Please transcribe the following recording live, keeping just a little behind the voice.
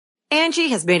Angie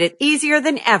has made it easier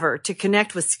than ever to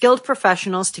connect with skilled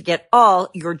professionals to get all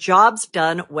your jobs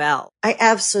done well. I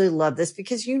absolutely love this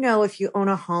because, if you own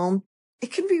a home,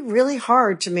 it can be really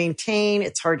hard to maintain.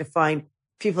 It's hard to find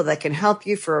people that can help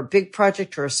you for a big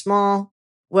project or a small.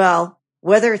 Well,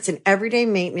 whether it's in everyday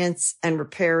maintenance and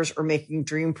repairs or making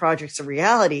dream projects a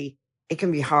reality, it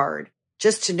can be hard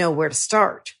just to know where to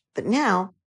start. But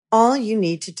now, all you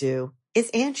need to do is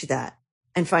Angie that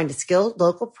and find a skilled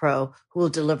local pro who will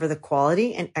deliver the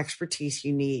quality and expertise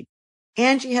you need.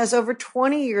 Angie has over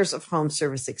 20 years of home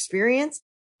service experience,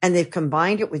 and they've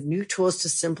combined it with new tools to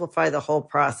simplify the whole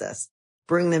process.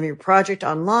 Bring them your project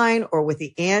online or with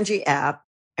the Angie app,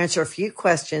 answer a few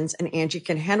questions, and Angie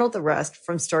can handle the rest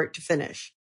from start to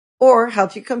finish. Or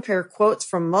help you compare quotes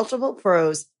from multiple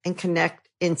pros and connect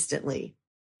instantly,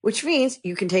 which means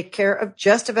you can take care of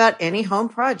just about any home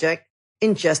project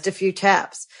in just a few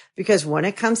taps. Because when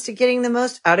it comes to getting the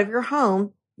most out of your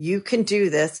home, you can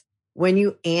do this when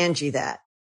you Angie that.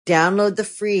 Download the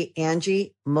free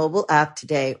Angie mobile app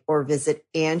today or visit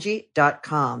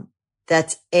Angie.com.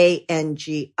 That's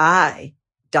ANGI.com.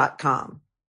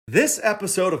 This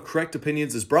episode of Correct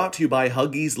Opinions is brought to you by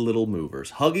Huggies Little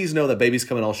Movers. Huggies know that babies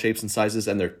come in all shapes and sizes,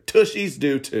 and their tushies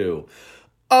do too.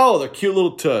 Oh, their cute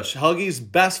little tush.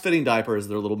 Huggies' best fitting diaper is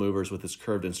their Little Movers with its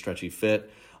curved and stretchy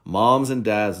fit. Moms and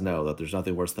dads know that there's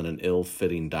nothing worse than an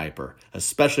ill-fitting diaper,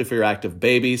 especially for your active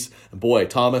babies. And boy,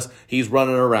 Thomas, he's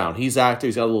running around. He's active.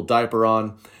 He's got a little diaper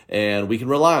on, and we can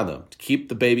rely on them to keep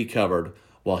the baby covered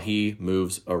while he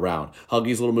moves around.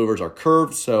 Huggies Little Movers are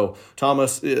curved, so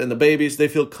Thomas and the babies, they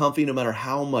feel comfy no matter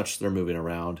how much they're moving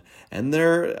around. And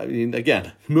they're,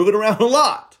 again, moving around a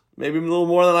lot. Maybe a little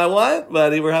more than I want,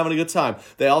 but we're having a good time.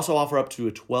 They also offer up to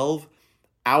a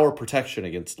 12-hour protection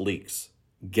against leaks.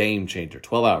 Game changer.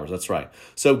 12 hours, that's right.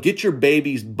 So get your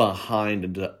baby's behind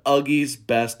into Huggies'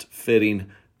 best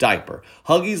fitting diaper.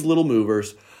 Huggies Little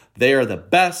Movers, they are the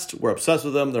best. We're obsessed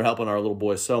with them. They're helping our little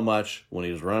boy so much when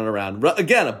he's running around.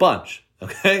 Again, a bunch.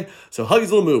 Okay? So Huggies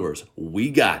Little Movers,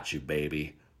 we got you,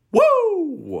 baby.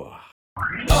 Woo!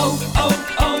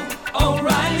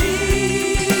 O'Reilly!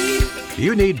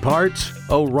 You need parts?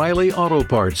 O'Reilly Auto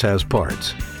Parts has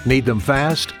parts. Need them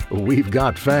fast? We've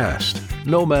got fast.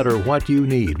 No matter what you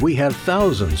need, we have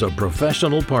thousands of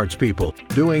professional parts people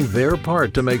doing their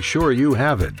part to make sure you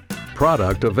have it.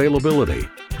 Product availability.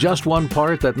 Just one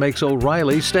part that makes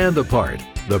O'Reilly stand apart.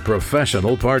 The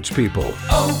professional parts people.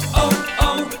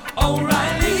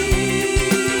 O'Reilly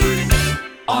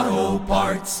Auto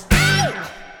Parts.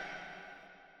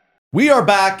 We are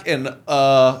back, and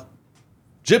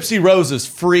Gypsy Rose is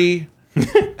free,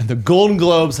 and the Golden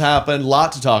Globes happened. A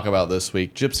lot to talk about this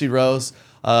week. Gypsy Rose,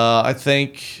 I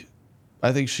think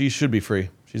she should be free.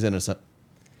 She's innocent.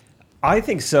 I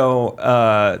think so,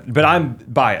 but I'm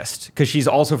biased because she's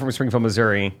also from Springfield,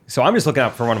 Missouri. So I'm just looking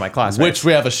out for one of my classmates. Which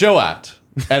we have a show at.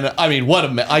 And I mean,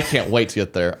 I can't wait to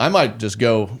get there. I might just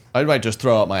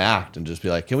throw out my act and just be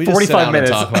like, can we just 45 sit down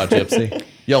minutes. and talk about Gypsy?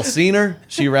 Y'all seen her?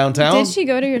 She around town? Did she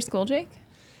go to your school, Jake?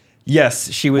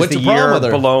 Yes, she was Went the to prom year with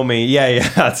her. below me.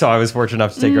 Yeah. So I was fortunate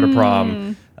enough to take her to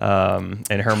prom.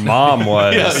 And her mom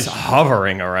was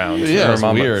hovering around. Yeah, her it was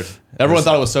mom weird. Everyone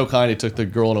thought it was so kind he took the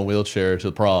girl in a wheelchair to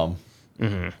the prom.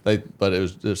 Mm-hmm. But it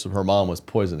was her mom was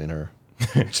poisoning her.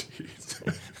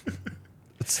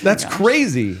 That's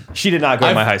crazy. She did not go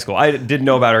to my high school. I didn't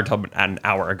know about her until an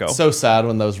hour ago. So sad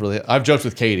when those really. I've joked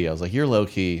with Katie. I was like, "You're low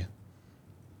key.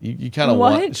 You kind of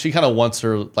want." She kind of wants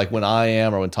her like when I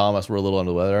am or when Thomas were a little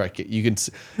under the weather. You can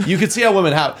see how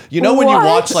women have. You know when you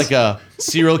watch like a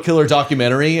serial killer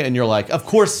documentary and you're like, "Of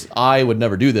course I would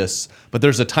never do this," but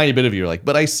there's a tiny bit of you like,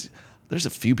 "But there's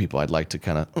a few people I'd like to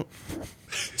kind of."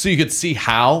 So you could see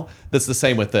how that's the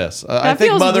same with this. I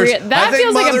think mothers like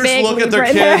a big look at their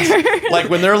right kids there. like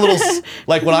when they're a little,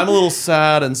 like when I'm a little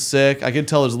sad and sick, I can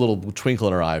tell there's a little twinkle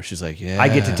in her eye. She's like, yeah, I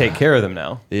get to take care of them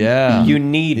now. Yeah, you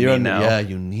need me now. Yeah,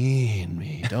 you need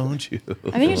me, don't you?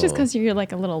 I think it's just because you're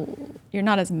like you're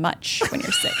not as much when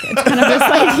you're sick. It's kind of just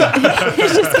like,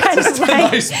 it's just kind of like.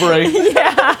 A nice break.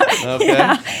 Yeah. Okay.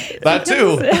 Yeah. That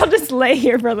too. I'll just lay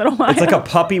here for a little while. It's like a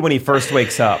puppy when he first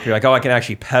wakes up. You're like, oh, I can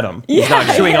actually pet him. He's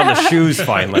not chewing on the shoes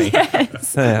finally.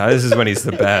 Yes. This is when he's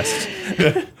the best.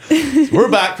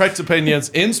 We're back, Correct Opinions,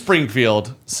 in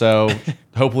Springfield. So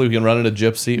hopefully we can run into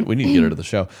Gypsy. We need to get her to the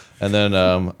show. And then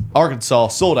Arkansas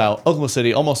sold out. Oklahoma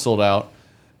City almost sold out.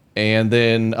 And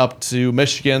then up to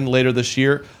Michigan later this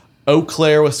year. Eau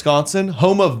Claire, Wisconsin,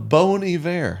 home of Bon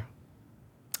Iver.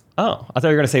 Oh, I thought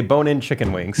you were going to say bone-in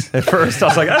chicken wings at first. I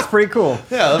was like, that's pretty cool.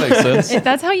 Yeah, that makes sense. If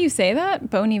that's how you say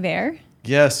that, Bon Iver?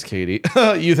 Yes, Katie.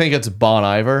 You think it's Bon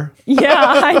Iver?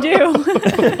 Yeah, I do.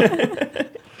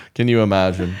 Can you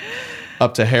imagine?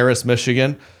 Up to Harris,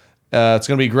 Michigan. It's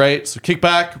going to be great. So kick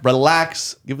back,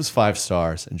 relax, give us 5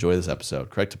 stars. Enjoy this episode.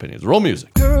 Correct opinions. Roll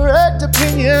music. Correct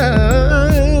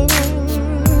opinions.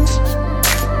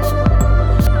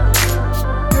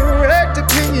 Correct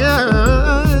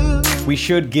opinions. We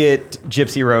should get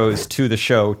Gypsy Rose to the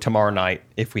show tomorrow night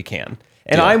if we can.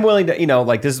 And I'm willing to,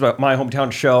 this is my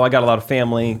hometown show. I got a lot of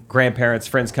family, grandparents,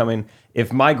 friends coming.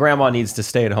 If my grandma needs to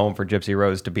stay at home for Gypsy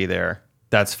Rose to be there,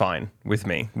 that's fine with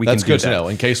me. That's good to know.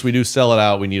 In case we do sell it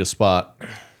out, we need a spot.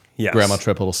 Yes. Grandma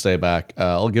Triple will stay back.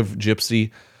 I'll give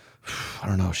Gypsy, I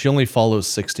don't know, she only follows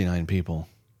 69 people.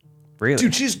 Really?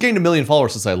 Dude, she's gained 1 million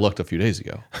followers since I looked a few days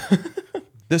ago.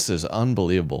 This is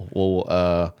unbelievable.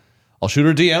 Well, I'll shoot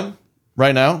her DM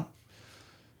right now.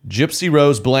 Gypsy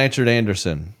Rose Blanchard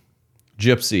Anderson.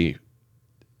 Gypsy.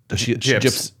 Does she?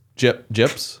 Gyps.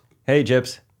 Gyps? Hey,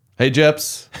 Gyps. Hey,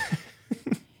 Gyps.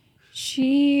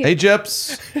 Hey,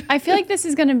 Gyps. I feel like this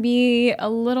is going to be a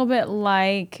little bit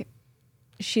like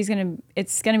it's going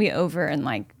to be over in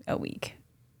like a week.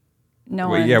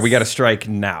 We got to strike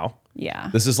now. Yeah.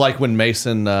 This is like when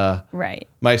Mason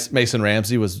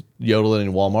Ramsey was yodeling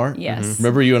in Walmart. Yes. Mm-hmm.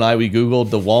 Remember you and I, we Googled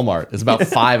the Walmart. It's about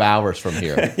 5 hours from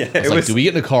here. I was like, do we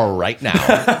get in the car right now?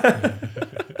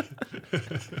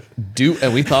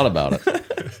 And we thought about it.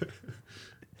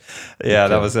 Yeah,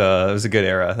 that was a good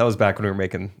era. That was back when we were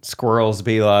making squirrels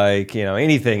be like,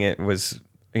 anything. It was,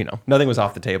 nothing was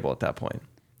off the table at that point.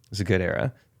 It was a good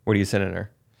era. What are you sending her?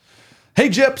 Hey,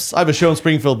 Gyps, I have a show in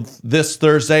Springfield this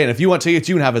Thursday, and if you want tickets,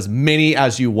 you can have as many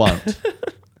as you want.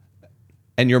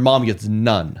 And your mom gets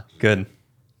none. Good.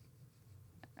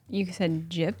 You said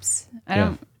Gyps?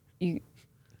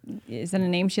 Is that a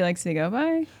name she likes to go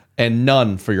by? And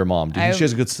none for your mom. Do you think she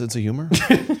has a good sense of humor?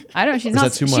 I don't. She's Is not.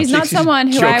 that too much? She's not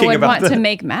someone who I joking would about want to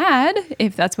make mad.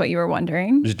 If that's what you were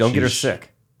wondering. Just don't get her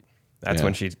sick. That's Yeah.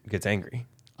 when she gets angry.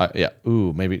 Yeah.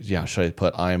 Ooh, maybe. Yeah. Should I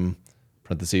put I'm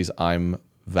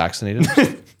vaccinated?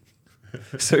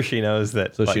 So she knows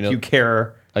that she knows- you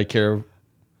care. I care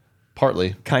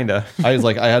partly. Kinda.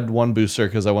 I had one booster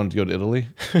because I wanted to go to Italy.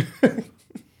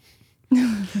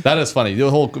 That is funny. The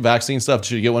whole vaccine stuff.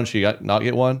 Should you get one? Should you not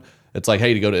get one? It's like,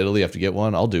 hey, to go to Italy, you have to get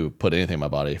one. I'll put anything in my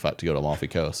body if I have to go to Amalfi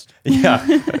Coast. Yeah.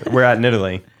 We're out in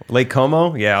Italy. Lake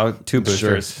Como? Yeah, 2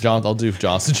 boosters. Sure. I'll do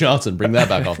Johnson & Johnson. Bring that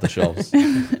back off the shelves.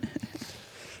 Do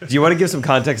you want to give some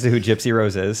context to who Gypsy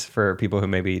Rose is for people who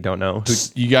maybe don't know?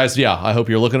 You guys, I hope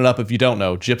you're looking it up if you don't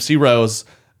know. Gypsy Rose,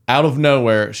 out of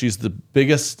nowhere, she's the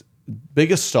biggest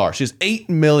star. She has 8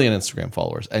 million Instagram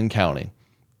followers and counting.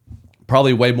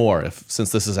 Probably way more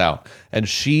since this is out. And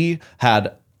she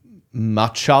had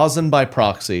Munchausen by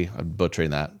proxy. I'm butchering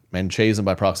that. Munchausen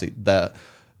by proxy. That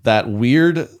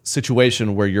weird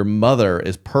situation where your mother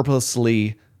is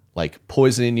purposely like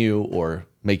poisoning you or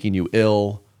making you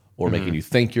ill or making you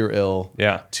think you're ill.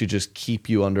 Yeah. To just keep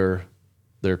you under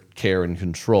their care and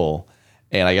control.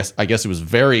 And I guess it was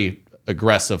very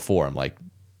aggressive for him. Like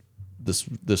this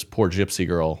poor gypsy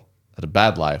girl had a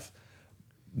bad life.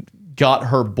 Got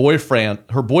her boyfriend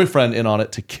in on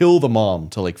it to kill the mom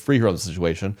to like free her of the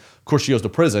situation. Of course, she goes to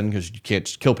prison because you can't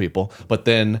just kill people. But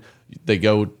then they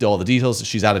go to all the details.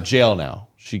 She's out of jail now.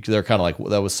 They're kind of like, well,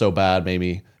 that was so bad.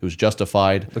 Maybe it was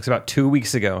justified. Looks about 2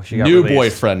 weeks ago. She got new released.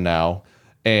 boyfriend now,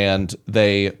 and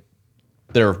they're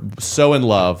so in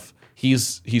love.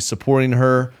 He's supporting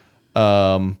her.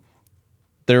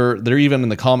 They're even in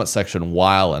the comment section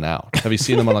wiling out. Have you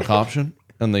seen them on the caption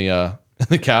and the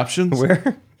captions?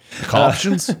 Where? The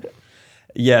captions?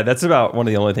 Yeah, that's about one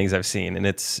of the only things I've seen, and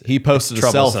He posted a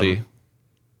troublesome. selfie,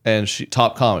 and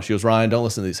top comment. She goes, "Ryan, don't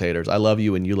listen to these haters. I love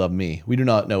you, and you love me. We don't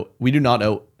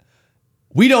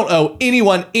owe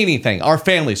anyone anything. Our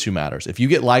family's who matters. If you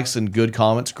get likes and good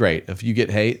comments, great. If you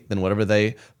get hate, then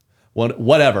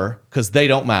whatever, because they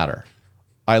don't matter.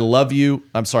 I love you.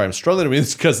 I'm sorry, I'm struggling to read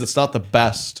this because it's not the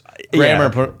best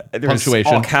grammar There's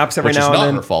punctuation. all caps every which now is and not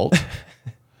then. her fault.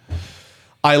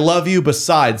 I love you.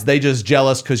 Besides, they just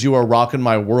jealous because you are rocking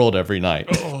my world every night.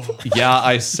 Yeah,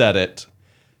 I said it.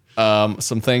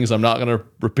 Some things I'm not going to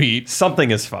repeat. Something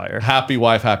is fire. Happy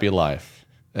wife, happy life.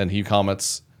 And he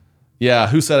comments, yeah,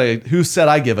 who said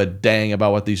I give a dang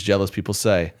about what these jealous people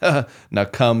say? Now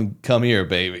come here,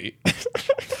 baby.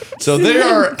 So they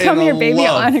are Come in here, baby,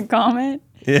 love. on a comment.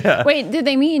 Yeah. Wait, did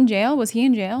they meet in jail? Was he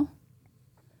in jail?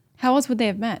 How else would they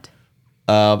have met?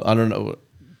 I don't know.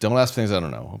 Don't ask things I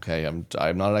don't know. Okay, I'm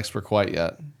not an expert quite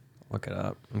yet. Look it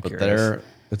up. I'm But curious.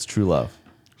 it's true love.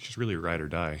 She's really ride or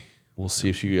die. We'll see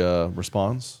if she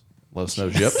responds. Let us know,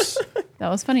 Gyps. That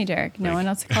was funny, Derek. No one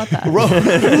else caught that.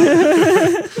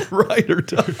 Right or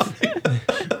die.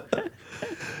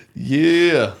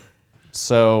 Yeah.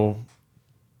 So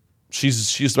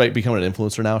She's like becoming an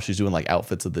influencer now. She's doing like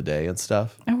outfits of the day and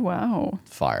stuff. Oh, wow.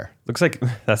 Fire. Looks like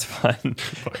that's fun.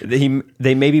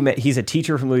 They maybe met. He's a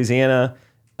teacher from Louisiana.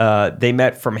 They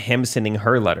met from him sending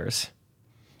her letters.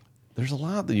 There's a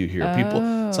lot that you hear.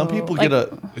 Some people get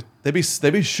they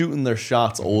be shooting their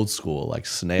shots old school, like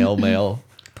snail mail.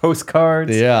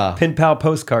 Postcards. Yeah. Pen pal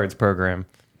postcards program.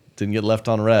 Didn't get left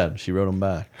on red. She wrote them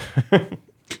back.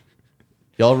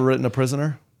 Y'all ever written a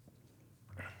prisoner?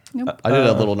 Nope. I did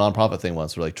a little nonprofit thing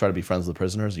once where like try to be friends with the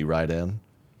prisoners. You write in.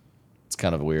 It's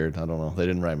kind of weird. I don't know. They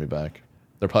didn't write me back.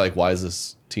 They're probably like, why is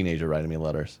this teenager writing me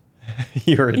letters?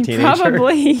 You were a teenager?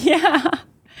 Probably, yeah.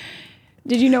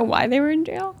 Did you know why they were in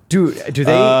jail? Do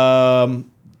they?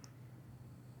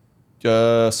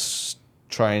 Just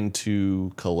trying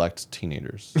to collect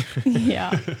teenagers.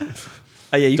 Yeah.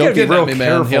 Yeah, you Don't gotta be get real at me, man. careful.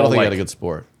 I don't think I like- had a good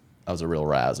sport. I was a real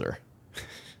razzer.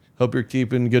 Hope you're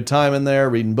keeping good time in there,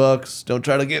 reading books. Don't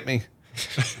try to get me.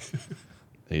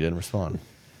 He didn't respond.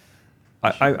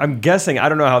 I'm guessing, I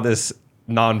don't know how this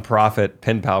nonprofit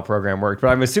pen pal program works, but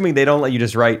I'm assuming they don't let you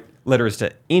just write letters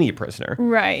to any prisoner.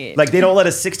 Right. Like they don't let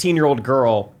a 16-year-old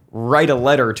girl write a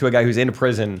letter to a guy who's in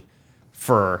prison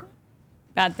for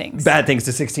bad things. bad things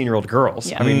to 16-year-old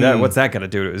girls. Yeah. I mean, what's that going to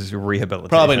do to his rehabilitation?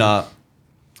 Probably not.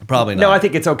 Probably not. No, I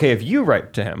think it's okay if you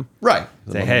write to him. Right.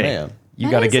 Say, hey, Man. you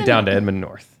That got to is get down an- to Edmond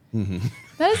North.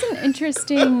 That is an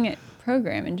interesting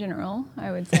program in general,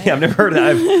 I would say. Yeah, I've never heard of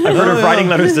that. I've heard of writing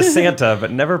letters to Santa, but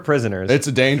never prisoners. It's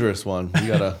a dangerous one. You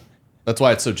gotta. That's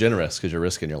why it's so generous, because you're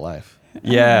risking your life.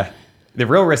 Yeah. The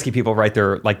real risky people write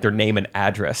their name and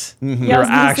address. Yeah, I Their was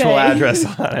gonna actual say. address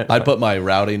on it. I'd put my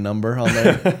routing number on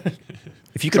there.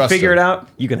 If you can Trust figure them. it out,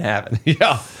 you can have it.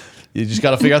 Yeah. You just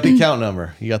got to figure out the account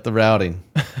number. You got the routing.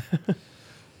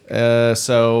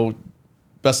 So,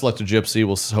 best of luck to Gypsy.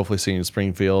 We'll hopefully see you in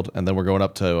Springfield. And then we're going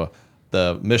up to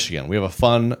the Michigan. We have a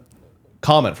fun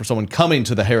comment for someone coming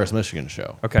to the Harris, Michigan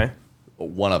show. Okay.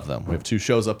 One of them. We have 2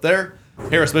 shows up there.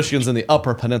 Harris, Michigan's in the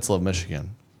Upper Peninsula of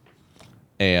Michigan.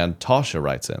 And Tasha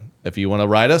writes in. If you want to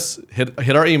write us,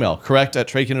 hit our email,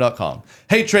 correct@traykina.com.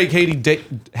 Hey, Trey, Katie,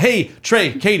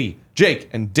 Jake,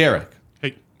 and Derek.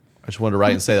 Hey. I just wanted to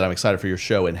write and say that I'm excited for your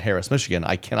show in Harris, Michigan.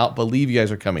 I cannot believe you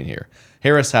guys are coming here.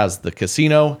 Harris has the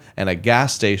casino and a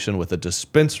gas station with a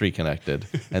dispensary connected,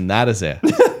 and that is it.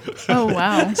 Oh,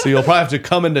 wow. So you'll probably have to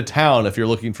come into town if you're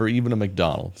looking for even a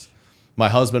McDonald's. My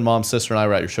husband, mom, sister, and I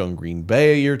were at your show in Green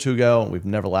Bay a year or 2 ago, and we've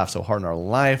never laughed so hard in our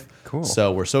life. Cool.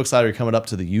 So we're so excited you're coming up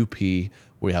to the UP.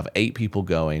 We have 8 people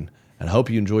going, and hope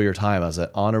you enjoy your time as an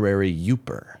honorary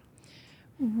Youper.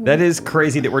 That is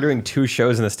crazy that we're doing 2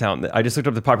 shows in this town. I just looked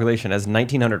up the population as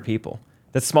 1,900 people.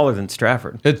 That's smaller than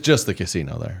Stratford. It's just the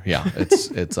casino there. Yeah, it's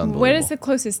unbelievable. What is the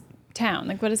closest town?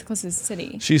 Like, what is the closest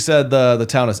city? She said the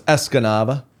town is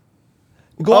Escanaba.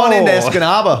 Go on into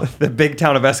Escanaba. The big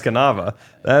town of Escanaba.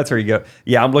 That's where you go.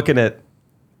 Yeah, I'm looking at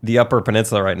the Upper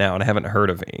Peninsula right now, and I haven't heard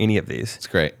of any of these. It's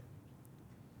great.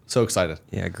 So excited.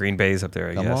 Yeah, Green Bay's up there,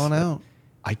 I Come guess. on out.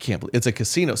 I can't believe it's a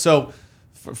casino. So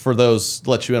for those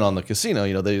let you in on the casino,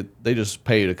 you know, they just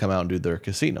pay you to come out and do their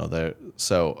casino there.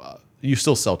 So you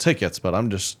still sell tickets, but I'm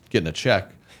just getting a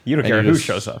check. You don't And care you who just-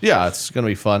 shows up. Yeah, it's going to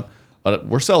be fun. But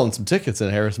we're selling some tickets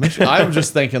in Harris, Michigan. I'm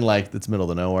just thinking like it's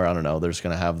middle of nowhere. I don't know. They're just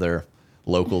going to have their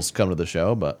locals come to the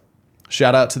show, but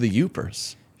shout out to the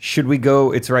Youpers. Should we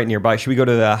go? It's right nearby. Should we go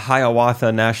to the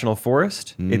Hiawatha National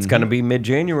Forest? It's going to be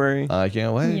mid-January. I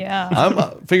can't wait. Yeah.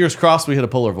 I'm fingers crossed we hit a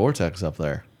polar vortex up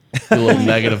there. Do a little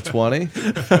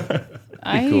 -20.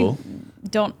 I cool.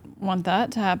 don't want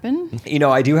that to happen. You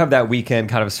know, I do have that weekend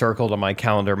kind of circled on my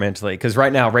calendar mentally because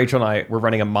right now, Rachel and I, we're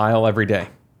running a mile every day.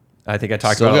 I think I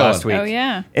talked Still about it going. last week. Oh,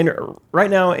 yeah. And right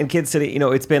now in Kid City, you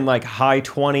know, it's been like high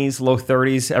 20s, low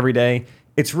 30s every day.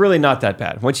 It's really not that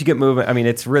bad. Once you get moving, I mean,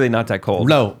 it's really not that cold.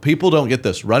 No, people don't get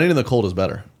this. Running in the cold is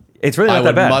better. It's really I not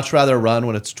would that bad. much rather run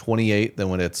when it's 28 than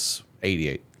when it's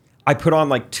 88. I put on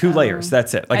like 2 layers.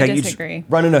 That's it. Like I you just disagree.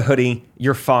 run in a hoodie,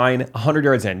 you're fine. 100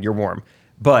 yards in, you're warm.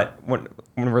 But when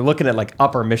we're looking at like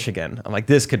Upper Michigan, I'm like,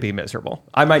 this could be miserable.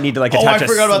 I might need to like attach a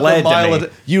sled to me.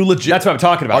 You legit. That's what I'm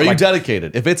talking about. Are you Like,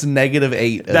 dedicated? If it's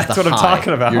 -8, as That's the what I'm high,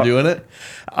 talking about. You're doing it.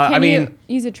 Can I mean,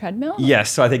 you use a treadmill? yes.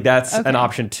 So I think that's Okay. an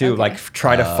option too. Okay. Like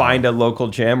try to find a local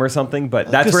gym or something. But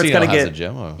that's where it's Casino going to has get. a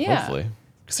gym. Yeah. Hopefully,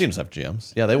 casinos have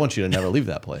gyms. Yeah, they want you to never leave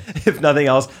that place. If nothing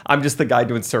else, I'm just the guy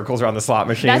doing circles around the slot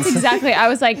machines. That's exactly. I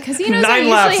was like, casinos 9 are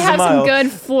laps usually a have some mile.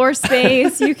 good floor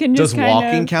space. You can Does just kind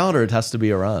walking of. count, or it has to be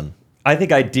a run? I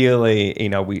think ideally, you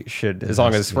know, we should, as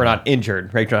long as we're not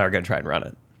injured, Rachel and I are going to try and run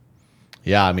it.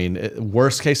 Yeah, I mean,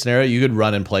 worst case scenario, you could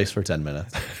run in place for 10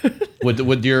 minutes.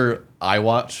 would your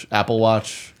Apple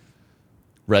Watch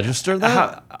register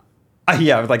that? I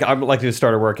Yeah, like I'm likely to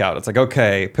start a workout. It's like,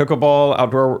 okay, pickleball,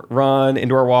 outdoor run,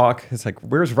 indoor walk. It's like,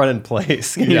 where's run in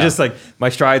place? You just like, my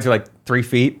strides are like 3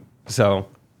 feet. So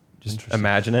just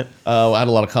imagine it. I had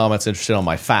a lot of comments interested on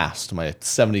my fast, my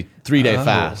 73-day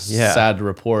fast. yeah. Sad to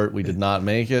report, we did not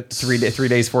make it. 3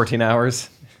 days, 14 hours.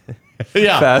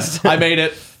 Yeah, Fast. I made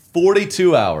it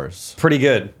 42 hours. Pretty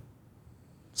good.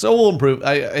 So we'll improve.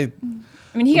 I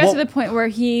mean, he got Well- to the point where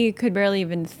he could barely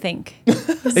even think. I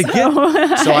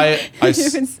He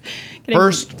was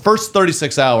getting- first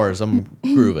 36 hours, I'm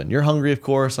grooving. You're hungry, of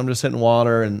course. I'm just hitting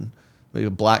water and maybe a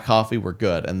black coffee. We're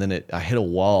good. And then I hit a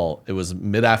wall. It was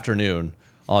mid-afternoon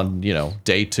on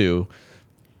day 2,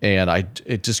 and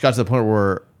it just got to the point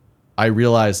where I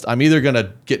realized I'm either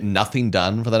gonna get nothing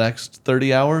done for the next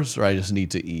 30 hours, or I just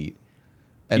need to eat.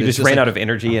 And You it's just ran like- out of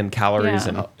energy and calories.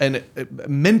 Yeah. And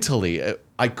mentally,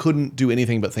 I couldn't do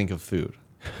anything but think of food,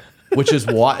 which is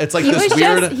why it's like he this was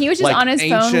weird. just like, on his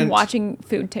phone ancient- watching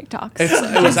food TikToks.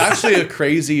 It was actually a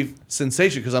crazy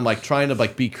sensation because I'm like trying to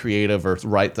like be creative or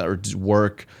write that or do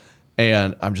work,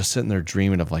 and I'm just sitting there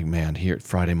dreaming of like, man, here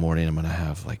Friday morning I'm gonna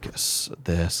have like this,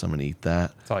 I'm gonna eat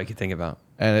that, that's all I could think about.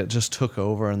 and it just took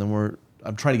over. And then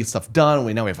I'm trying to get stuff done.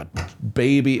 Now we have a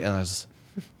baby, and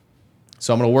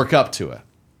so I'm gonna work up to it.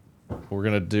 We're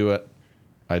gonna do it.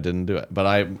 I didn't do it,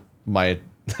 but my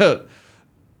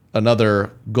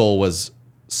another goal was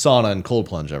sauna and cold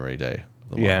plunge every day. of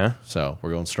the month. Yeah. So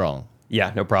we're going strong.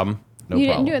 Yeah, no problem. No you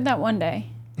problem. didn't do it that one day.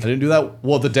 I didn't do that.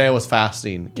 Well, the day I was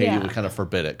fasting, Katie Yeah. would kind of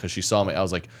forbid it because she saw me. I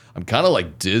was like, I'm kind of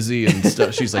like dizzy and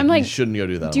stuff. She's like, I'm like, you shouldn't go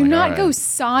do that. Do I'm like, not "All go right."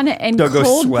 sauna and Don't go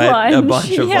cold sweat plunge. a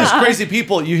bunch of, like, yeah. There's crazy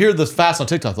people. You hear this fast on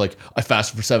TikTok, like I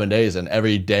fasted for 7 days and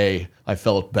every day I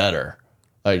felt better.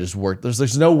 I just worked.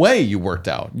 There's no way you worked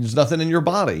out. There's nothing in your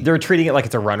body. They're treating it like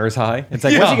it's a runner's high. It's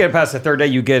like Yeah. once you get past the 3rd day,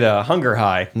 you get a hunger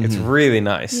high. It's really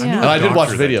nice. Yeah. And I did watch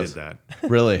Doctor that videos. did that.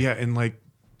 Really? Yeah, and like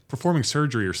performing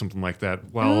surgery or something like that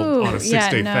while Ooh, on a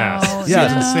 6-day no, fast. Yeah,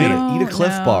 It's insane. Eat a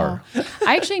Cliff Bar.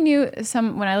 I actually knew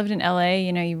when I lived in LA,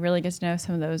 you really get to know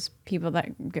some of those people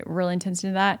that get really intense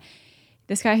into that.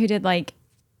 This guy who did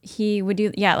he would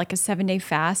do, like a 7-day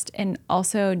fast and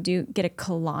also get a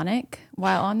colonic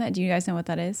while on that. Do you guys know what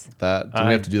that is? Do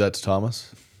we have to do that to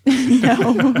Thomas? Is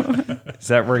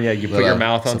that where you put your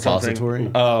mouth on something? Suppository?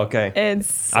 Oh, okay.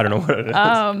 It's, I don't know what it is.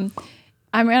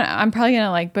 I'm probably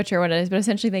going to butcher what it is, but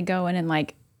essentially they go in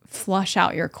and flush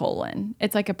out your colon.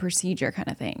 It's like a procedure kind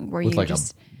of thing where With you like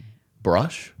just, a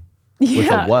brush? With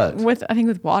a what? I think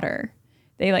with water.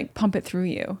 They pump it through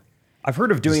you. I've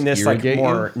heard of doing Just this irrigate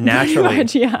more you? naturally,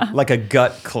 Much, yeah. like a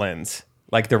gut cleanse,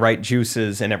 like the right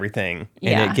juices and everything,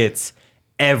 and Yeah. it gets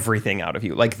everything out of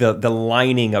you, like the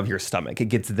lining of your stomach. It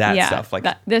gets that stuff. Like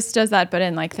this does that, but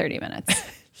in 30 minutes.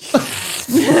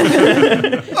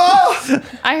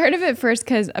 I heard of it first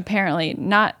because apparently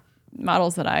not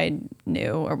models that I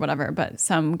knew or whatever, but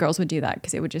some girls would do that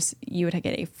because you would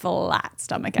get a flat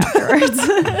stomach afterwards.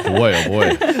 Boy, oh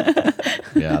boy.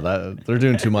 Yeah, they're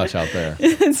doing too much out there.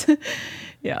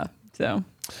 Yeah. So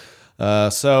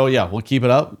So yeah, we'll keep it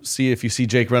up. See if you see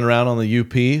Jake run around on the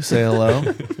UP, say hello.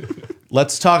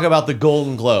 Let's talk about the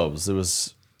Golden Globes.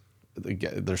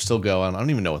 They're still going. I don't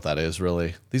even know what that is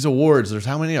really. These awards,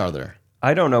 how many are there?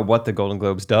 I don't know what the Golden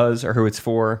Globes does or who it's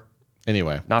for.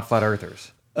 Anyway, Not flat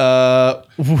earthers. but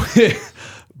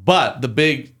the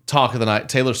big talk of the night,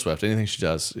 Taylor Swift, anything she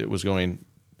does, it was going,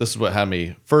 this is what had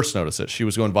me first notice it. She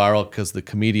was going viral because the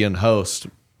comedian host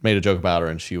made a joke about her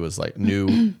and she was like,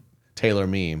 new Taylor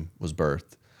meme was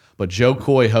birthed. But Joe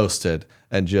Coy hosted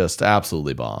and just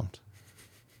absolutely bombed.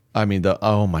 I mean,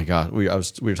 oh my God, we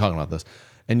were talking about this.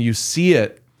 And you see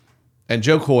it, and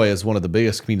Joe Coy is one of the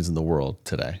biggest comedians in the world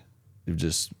today.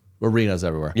 Just arenas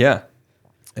everywhere. Yeah.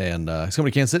 And he's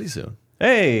coming to Kansas City soon.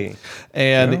 Hey.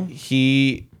 And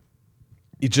he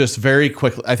just very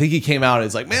quickly, I think he came out and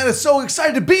he's like, man, it's so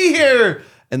excited to be here.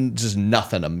 And just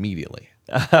nothing immediately.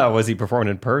 Was he performing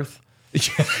in Perth?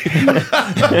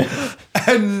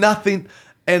 And nothing.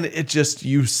 And it just,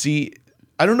 you see,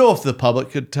 I don't know if the public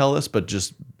could tell this, but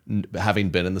just having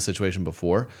been in the situation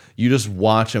before, you just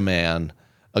watch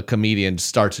a comedian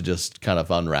start to just kind of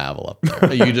unravel up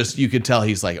there. You could tell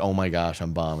he's like, oh my gosh,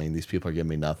 I'm bombing. These people are giving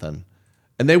me nothing.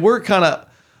 And there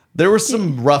were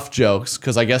some rough jokes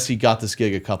because I guess he got this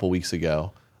gig a couple weeks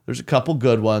ago. There's a couple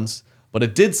good ones, but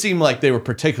it did seem like they were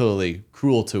particularly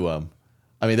cruel to him.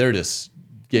 I mean, they're just...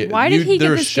 why did he get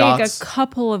there's this shots- gig a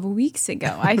couple of weeks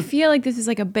ago? I feel like this is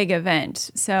a big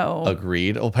event. So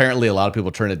Agreed. Well, apparently, a lot of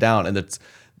people turn it down, and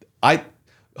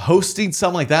hosting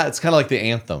something like that. It's kind of like the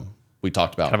anthem we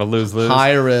talked about. Kind of a lose-lose.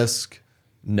 High risk,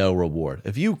 no reward.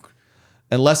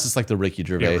 Unless it's like the Ricky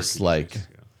Gervais, Ricky like Gervais,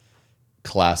 yeah.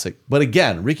 classic. But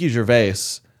again, Ricky Gervais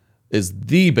is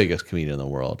the biggest comedian in the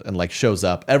world and like shows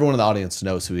up. Everyone in the audience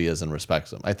knows who he is and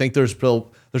respects him. I think there's probably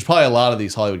a lot of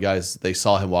these Hollywood guys, they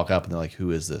saw him walk up and they're like,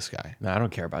 who is this guy? No, I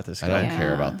don't care about this guy. I don't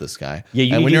care about this guy.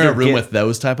 Yeah, and when you're in a room with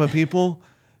those type of people,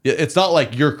 it's not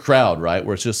like your crowd, right?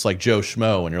 Where it's just like Joe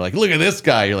Schmo and you're like, look at this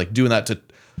guy. You're like doing that to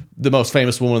the most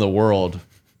famous woman in the world.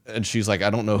 And she's like, I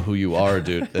don't know who you are,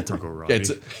 dude. Margot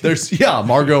Robbie.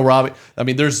 Margot Robbie. I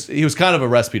mean, he was kind of a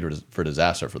recipe for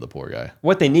disaster for the poor guy.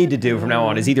 What they need to do from now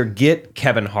on is either get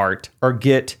Kevin Hart or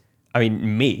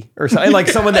me or something like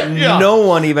someone that no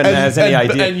one even has any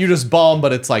idea. And you just bomb,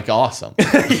 but it's like awesome.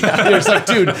 It's like,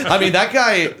 dude, I mean, that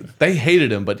guy, they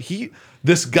hated him, but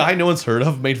this guy no one's heard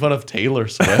of made fun of Taylor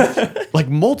Swift like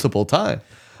multiple times.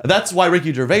 That's why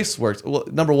Ricky Gervais works. Well,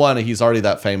 number one, he's already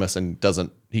that famous and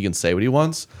he can say what he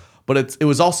wants. But it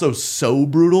was also so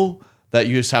brutal that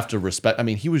you just have to respect. I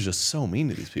mean, he was just so mean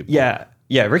to these people. Yeah.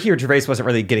 Ricky Gervais wasn't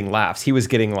really getting laughs. He was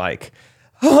getting like,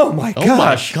 oh my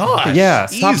gosh. Yeah,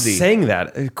 stop Easy. saying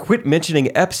that. Quit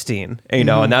mentioning Epstein. And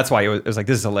that's why it was like,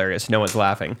 this is hilarious. No one's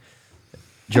laughing.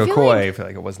 Joe Coy, I feel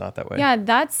like it was not that way. Yeah,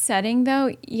 that setting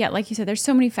though, like you said, there's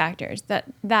so many factors.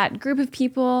 That group of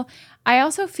people, I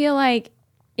also feel like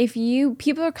if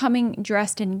people are coming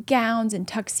dressed in gowns and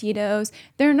tuxedos,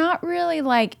 they're not really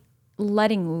like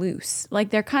letting loose. Like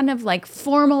they're kind of like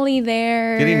formally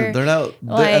there.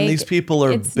 And these people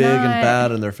are big and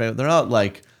bad and they're famous. They're not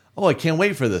like, oh, I can't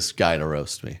wait for this guy to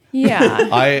roast me. Yeah.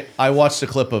 I watched a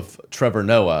clip of Trevor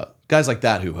Noah, guys like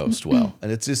that who host well.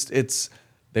 And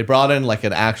they brought in like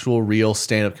an actual real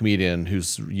stand-up comedian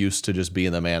who's used to just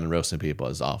being the man and roasting people.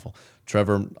 It's awful.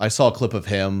 Trevor, I saw a clip of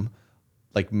him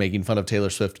like making fun of Taylor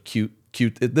Swift, cute.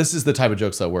 This is the type of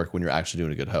jokes that work when you're actually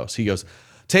doing a good host. He goes,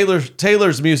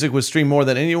 Taylor's music was streamed more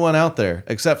than anyone out there,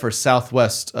 except for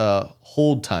Southwest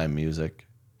hold time music.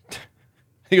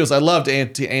 He goes, I loved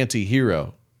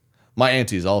Anti-Hero. My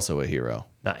auntie's also a hero.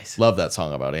 Nice. Love that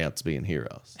song about ants being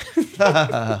heroes.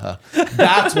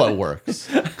 That's what works.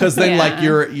 Because then like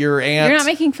your aunt, you're not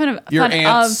making fun of your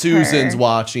aunt of Susan's her.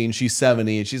 Watching. She's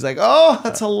 70 and she's like, oh,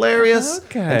 that's hilarious.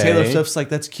 Okay. And Taylor Swift's like,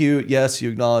 that's cute. Yes,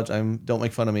 you acknowledge. Don't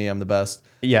make fun of me. I'm the best.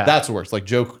 Yeah, that's what works. Like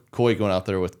Joe Coy going out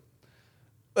there with.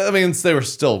 I mean, they were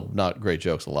still not great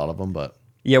jokes, a lot of them, but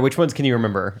yeah. Which ones can you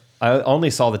remember? I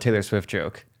only saw the Taylor Swift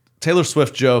joke. Taylor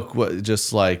Swift joke was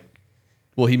just like.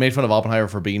 Well, he made fun of Oppenheimer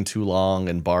for being too long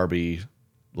and Barbie,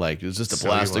 like it was just a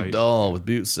plastic doll with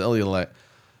cellulite.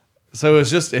 So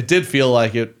it did feel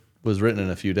like it was written in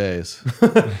a few days.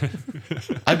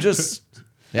 I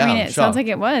mean, it sounds like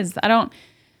it was.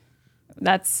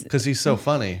 That's because he's so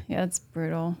funny. Yeah, it's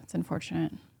brutal. It's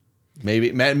unfortunate.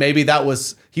 Maybe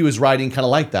he was writing kind of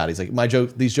like that. He's like,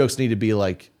 these jokes need to be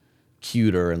like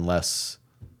cuter and less.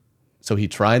 So he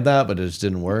tried that, but it just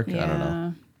didn't work. Yeah. I don't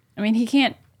know. I mean, he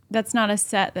can't. That's not a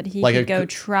set that he could go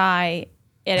try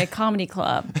at a comedy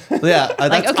club. Yeah,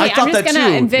 like okay, I thought I'm just that gonna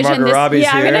too. envision Margot this. Robbie's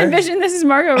I'm here. gonna envision this is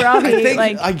Margot Robbie.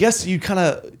 I guess you kind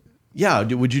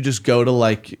of, would you just go to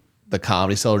like the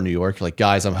Comedy Cellar in New York? Like,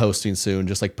 guys, I'm hosting soon.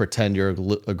 Just like pretend you're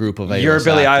a group of A-list You're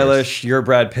Billie actors. Eilish. You're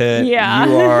Brad Pitt. Yeah.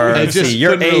 You are. I just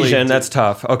you're couldn't really Asian. That's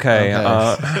tough. Okay.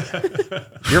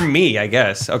 You're me, I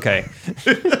guess. Okay.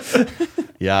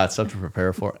 Yeah, it's tough to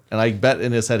prepare for. And I bet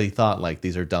in his head he thought like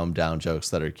these are dumbed down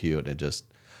jokes that are cute. And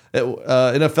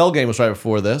NFL game was right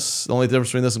before this. The only difference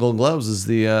between this and Golden Globes is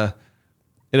the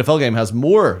NFL game has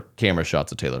more camera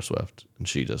shots of Taylor Swift, and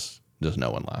she just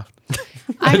no one laughed.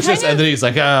 And then he's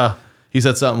like, he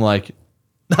said something like,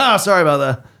 sorry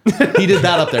about that. He did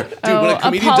that up there. Dude, when a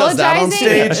comedian does that on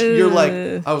stage, you're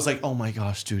like, I was like, oh my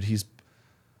gosh, dude,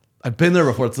 I've been there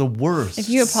before. It's the worst. If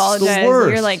you apologize, It's the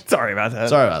worst. you're like, Sorry about that.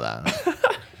 Sorry about that.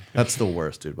 That's the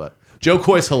worst, dude. But Joe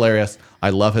Coy's hilarious.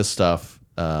 I love his stuff.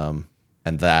 And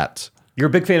that. You're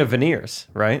a big fan of veneers,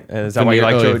 right? Is that why you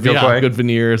like Joe Coy? Good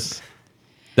veneers.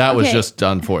 That was just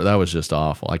done for. That was just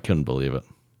awful. I couldn't believe it.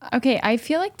 Okay, I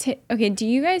feel like, do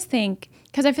you guys think,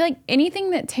 because I feel like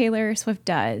anything that Taylor Swift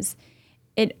does,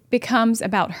 it becomes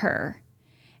about her.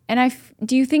 And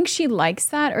do you think she likes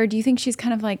that? Or do you think she's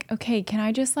kind of like, okay, can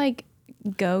I just like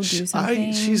go do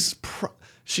something?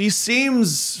 She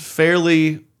seems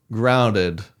fairly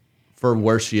grounded for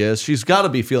where she is. She's got to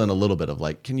be feeling a little bit of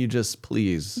like, can you just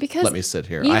please let me sit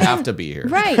here? I have to be here.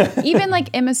 Right. Even like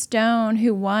Emma Stone,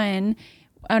 who won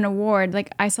an award,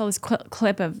 like I saw this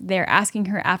clip of they're asking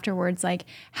her afterwards, like,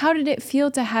 how did it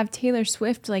feel to have Taylor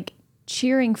Swift like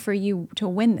cheering for you to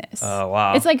win this? Oh,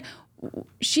 wow. It's like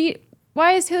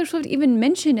why is Taylor Swift even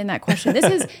mentioned in that question? This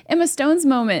is Emma Stone's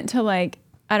moment to like,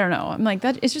 I don't know. I'm like,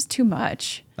 that it's just too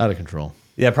much. Out of control.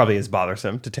 Yeah, it probably is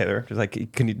bothersome to Taylor. Just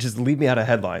like, can you just leave me out of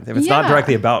headlines? If it's not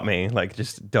directly about me, like,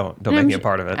 just don't make me a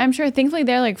part of it. I'm sure, thankfully,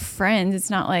 they're like friends. It's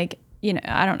not like,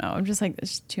 I don't know. I'm just like,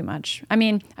 it's too much. I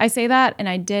mean, I say that, and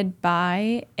I did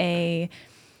buy a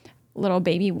little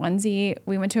baby onesie.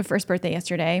 We went to a first birthday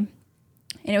yesterday,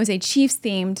 and it was a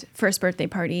Chiefs-themed first birthday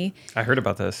party. I heard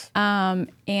about this.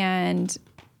 And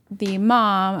the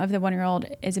mom of the 1-year-old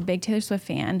is a big Taylor Swift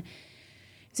fan.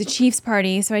 It's a Chiefs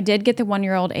party, so I did get the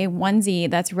 1-year-old a onesie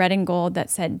that's red and gold that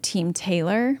said Team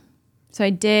Taylor. So I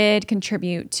did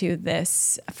contribute to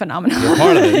this phenomenon. You're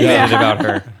part of it. Yeah, about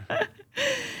her.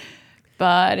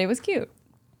 But it was cute.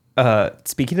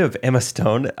 Speaking of Emma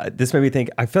Stone, this made me think.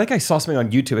 I feel like I saw something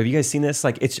on YouTube. Have you guys seen this?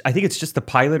 Like, I think it's just the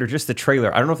pilot or just the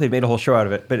trailer. I don't know if they've made a whole show out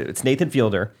of it, but it's Nathan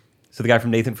Fielder, so the guy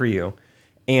from Nathan For You,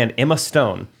 and Emma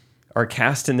Stone are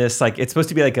cast in this. Like, it's supposed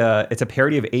to be like it's a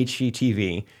parody of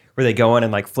HGTV, where they go in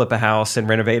and like flip a house and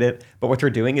renovate it. But what they're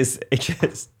doing is it's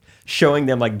just showing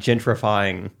them like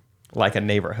gentrifying like a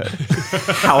neighborhood,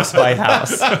 house by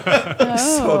house.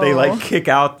 So they like kick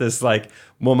out this like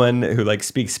woman who like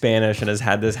speaks Spanish and has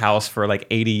had this house for like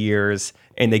 80 years,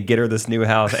 and they get her this new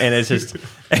house. And it's just,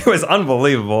 it was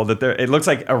unbelievable that it looks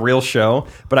like a real show,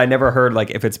 but I never heard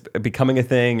like if it's becoming a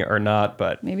thing or not.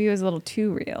 But maybe it was a little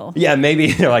too real. Yeah,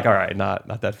 maybe they're like, all right,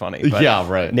 not that funny. But yeah,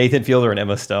 right. Nathan Fielder and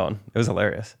Emma Stone. It was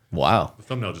hilarious. Wow. The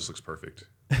thumbnail just looks perfect.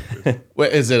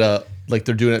 Wait, is it like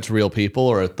they're doing it to real people,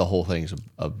 or the whole thing's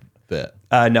a bit?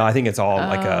 No, I think it's all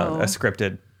like a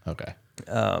scripted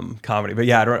comedy. But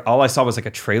yeah, all I saw was like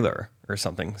a trailer or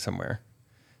something somewhere.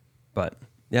 But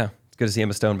yeah, it's good to see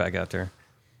Emma Stone back out there.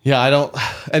 Yeah, I don't.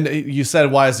 And you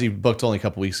said, why is he booked only a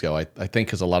couple weeks ago? I think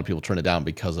because a lot of people turn it down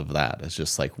because of that. It's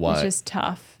just like, why? It's just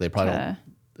tough. They probably don't.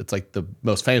 It's like the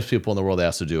most famous people in the world they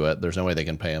have to do it. There's no way they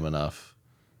can pay him enough.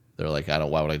 They're like,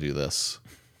 why would I do this?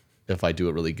 If I do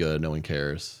it really good, no one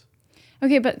cares.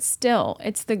 Okay, but still,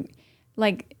 it's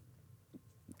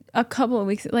a couple of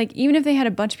weeks, like even if they had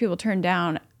a bunch of people turned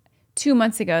down 2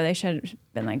 months ago, they should have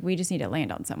been like, we just need to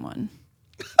land on someone.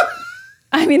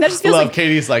 I mean, that just feels like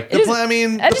Katie's like, that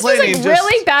just feels like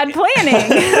really bad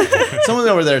planning. Someone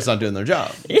over there is not doing their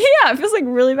job. Yeah, it feels like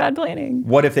really bad planning.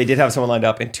 What if they did have someone lined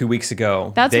up and 2 weeks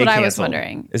ago? That's what canceled? I was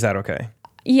wondering. Is that okay?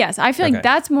 Yes, I feel like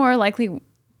that's more likely.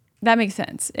 That makes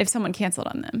sense if someone canceled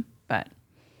on them, but.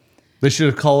 You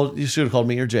should have called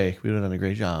me or Jake. We would have done a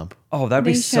great job. Oh, that'd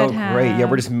be so great. Yeah,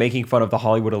 we're just making fun of the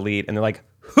Hollywood elite, and they're like,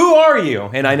 "Who are you?"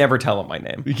 And I never tell them my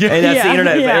name. Yeah. And that's the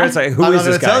internet. Yeah. It's like, who is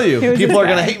this guy? I'm not going to tell you. People are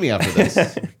going to hate me after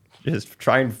this. Just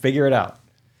try and figure it out.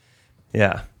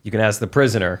 Yeah, you can ask the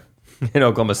prisoner in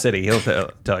Oklahoma City. He'll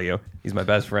tell you. He's my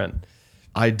best friend.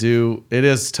 I do. It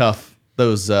is tough.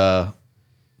 Those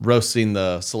roasting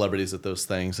the celebrities at those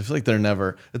things. I feel like they're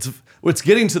never. It's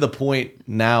getting to the point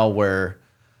now where.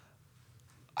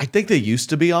 I think they used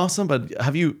to be awesome, but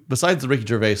have you, besides the Ricky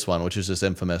Gervais one, which is just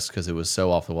infamous because it was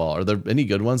so off the wall, are there any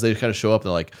good ones? They kind of show up and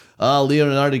they're like,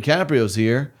 Leonardo DiCaprio's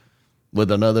here with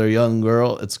another young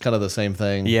girl. It's kind of the same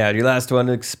thing. Yeah, your last one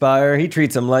to expire, he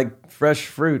treats them like fresh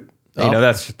fruit.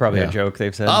 That's probably a joke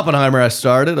they've said. Oppenheimer, I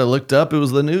looked up, it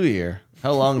was the new year.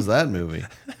 How long is that movie?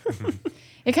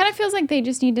 It kind of feels like they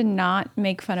just need to not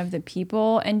make fun of the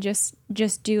people and just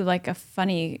do like a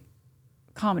funny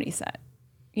comedy set.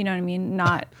 You know what I mean?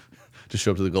 Not just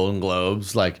show up to the Golden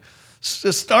Globes like,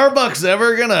 is Starbucks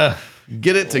ever gonna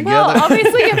get it together? Well,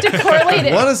 obviously you have to correlate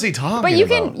it. What is he talking about?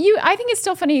 But I think it's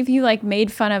still funny if you like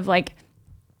made fun of like.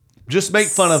 Just make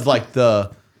fun of like the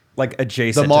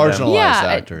adjacent, the marginalized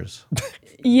actors.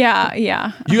 Yeah.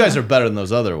 You guys are better than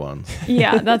those other ones.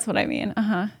 Yeah, that's what I mean.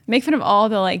 Make fun of all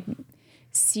the like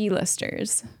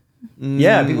C-listers.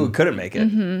 Yeah, people who couldn't make it.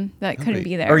 Mm-hmm, that couldn't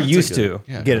be there. Or used to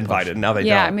get invited. Now they don't.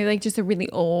 Yeah, maybe like just the really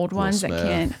old ones that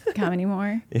can't come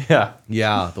anymore. Yeah,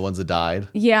 the ones that died.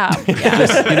 Yeah.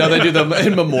 Just, they do them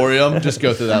in memoriam. Just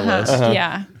go through that list.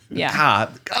 Yeah.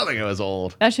 God, I think it was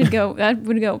old. That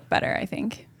would go better, I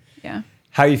think. Yeah.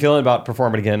 How are you feeling about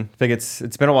performing again? I think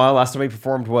it's been a while. Last time we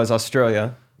performed was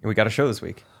Australia, and we got a show this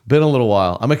week. Been a little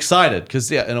while. I'm excited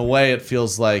because in a way it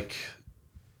feels like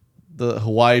the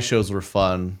Hawaii shows were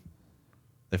fun.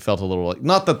 They felt a little like,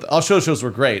 not that all shows were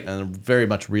great and very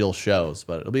much real shows,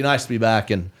 but it'll be nice to be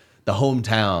back in the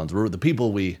hometowns, the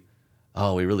people we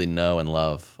really know and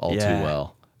love all too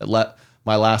well.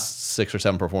 My last 6 or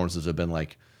 7 performances have been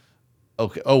like,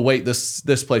 okay, oh wait, this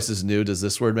place is new. Does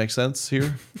this word make sense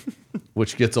here?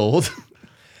 Which gets old.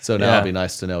 So now it'd be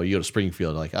nice to know. You go to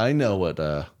Springfield, like I know what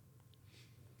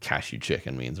cashew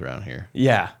chicken means around here.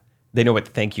 Yeah. They know what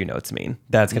thank you notes mean.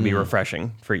 That's going to be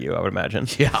refreshing for you, I would imagine.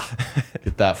 Yeah.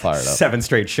 Get that fired up. 7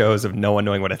 straight shows of no one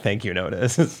knowing what a thank you note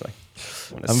is. It's like,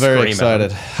 I'm very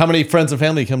excited. How many friends and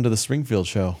family come to the Springfield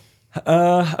show?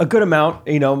 A good amount.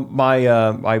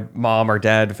 My mom or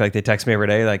dad, in fact, they text me every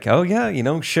day like, oh yeah,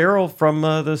 Cheryl from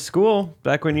the school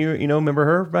back when you remember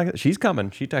her back. She's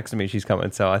coming. She texted me she's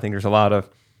coming. So I think there's a lot of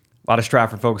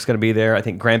Stratford folks going to be there. I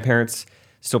think grandparents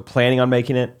still planning on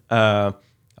making it. I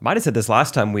might have said this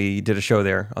last time we did a show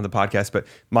there on the podcast, but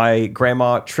my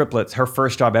grandma triplets, her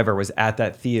first job ever was at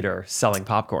that theater selling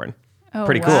popcorn. Oh,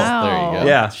 pretty cool. wow. There you go.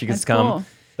 Yeah, she gets to come. Cool.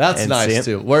 That's and nice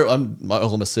too. I'm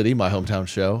Oklahoma City, my hometown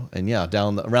show, and yeah,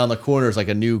 around the corner is like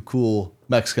a new cool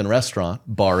Mexican restaurant,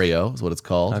 Barrio is what it's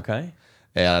called. Okay.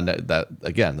 And that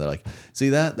again, they're like, see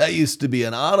that used to be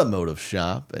an automotive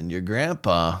shop, and your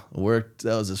grandpa that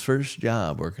was his first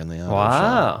job working the auto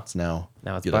shop. It's now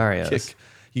it's you get a Barrios. kick.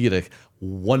 You get a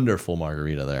wonderful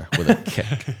margarita there with a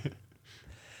kick.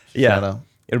 Yeah,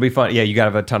 it'll be fun. Yeah, you got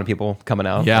to have a ton of people coming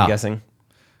out. Yeah. I'm guessing.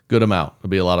 Good amount. It'll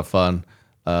be a lot of fun.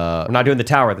 We're not doing the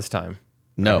tower this time.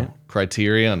 No, right.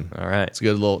 Criterion. All right. It's a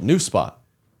good little new spot.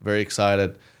 Very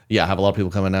excited. Yeah, I have a lot of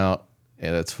people coming out.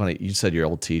 And it's funny. You said your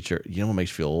old teacher. You know what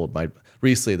makes you feel old?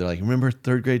 Recently, they're like, remember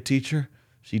third grade teacher?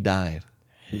 She died.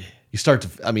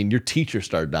 Your teacher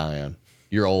started dying.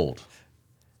 You're old.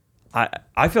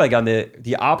 I feel like on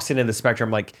the opposite end of the spectrum,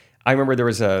 like I remember there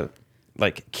was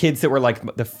kids that were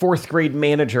like the fourth grade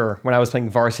manager when I was playing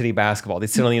varsity basketball. They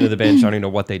sit on the end of the bench. I don't even know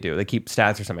what they do. They keep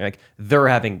stats or something. Like they're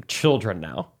having children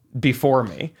now before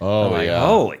me. Oh, I'm like, yeah.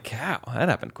 holy cow, that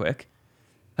happened quick.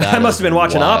 That I must have been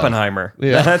watching wild. Oppenheimer.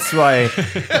 Yeah. That's why.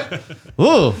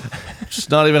 Ooh,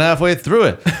 just not even halfway through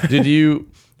it. Did you?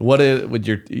 Would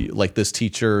your this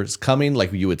teacher's coming?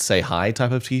 Like you would say hi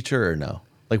type of teacher or no?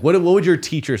 Like what would your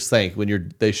teachers think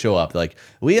when they show up? Like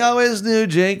we always knew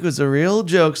Jake was a real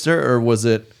jokester, or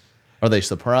are they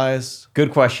surprised?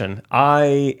 Good question.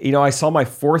 I saw my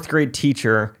fourth grade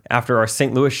teacher after our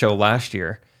St. Louis show last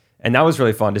year, and that was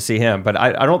really fun to see him. But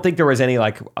I don't think there was any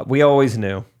we always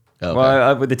knew. Okay.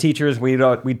 Well, with the teachers, we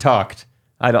talked.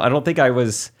 I don't think I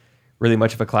was really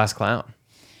much of a class clown.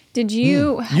 Did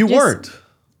you? You weren't.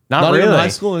 Not really. Even in high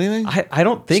school, anything? I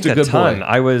don't think Just a a good ton. boy.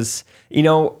 I was,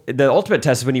 the ultimate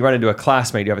test is when you run into a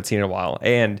classmate you haven't seen in a while.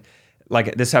 And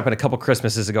like this happened a couple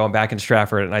Christmases ago. I'm back in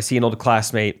Stratford and I see an old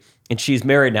classmate and she's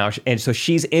married now. And so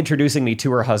she's introducing me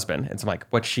to her husband. And so I'm like,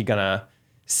 what's she gonna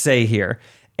say here?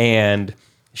 And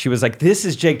she was like, this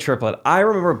is Jake Triplett. I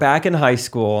remember back in high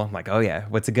school. I'm like, oh yeah,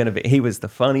 what's it gonna be? He was the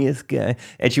funniest guy.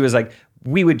 And she was like,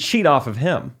 we would cheat off of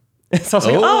him. So I was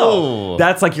like, oh,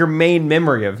 that's like your main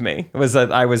memory of me was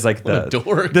that I was like the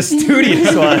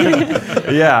studious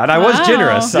one. Yeah, and I was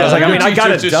generous. So I was like, I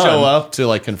got it just done. show up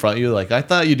to confront you. Like I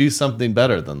thought you'd do something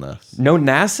better than this. No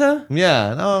NASA?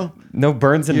 Yeah, no. No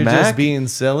Burns and You're Mac? just being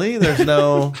silly. There's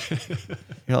no.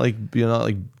 you're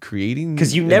not creating.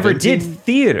 Because you never did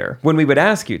theater when we would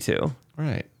ask you to.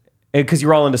 Right. Because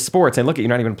you're all into sports, and look, you're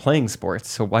not even playing sports.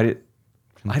 So why did?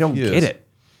 I don't get it.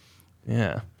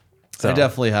 Yeah. So. I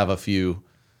definitely have a few.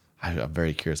 I'm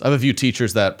very curious. I have a few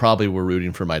teachers that probably were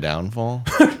rooting for my downfall.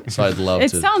 So I'd love to.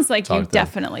 It sounds like you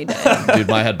definitely did. Dude,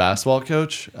 my head basketball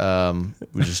coach,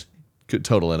 we just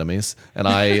total enemies, and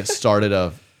I started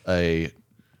a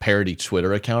parody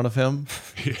Twitter account of him.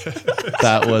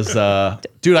 That was,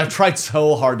 dude. I've tried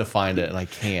so hard to find it, and I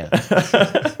can't.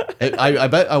 I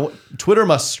bet Twitter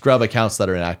must scrub accounts that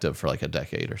are inactive for like a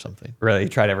decade or something. Really? You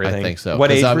tried everything? I think so. What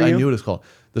age were you? I knew what it's called.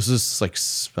 This is like,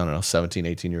 I don't know, 17,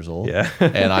 18 years old. Yeah.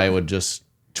 And I would just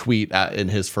tweet in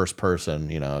his first person,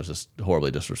 it was just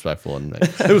horribly disrespectful. And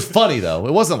it was funny though.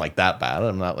 It wasn't like that bad.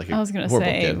 I'm not like a I was going to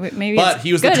horrible say, kid. maybe but it's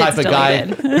he was good the type of guy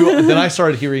deleted. who, then I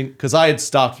started hearing, because I'd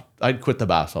quit the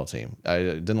basketball team. I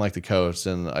didn't like the coach,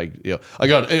 and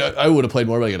I would have played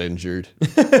more, but I got injured.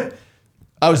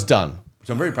 I was done.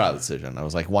 So I'm very proud of the decision. I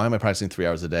was like, why am I practicing 3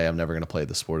 hours a day? I'm never going to play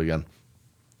this sport again.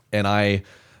 And I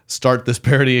start this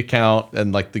parody account,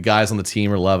 and like the guys on the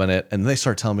team are loving it. And they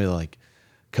start telling me like,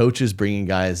 coach is bringing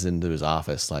guys into his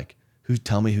office, like,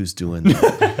 tell me who's doing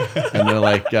that. And they're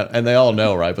like, yeah, and they all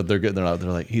know, right? But they're good. They're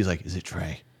like, he's like, is it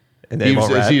Trey? And he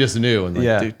just knew. And like,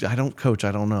 yeah. Dude, I don't coach.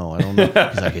 I don't know. He's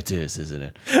like, it is, isn't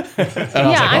it? And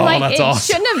I'm like, that's it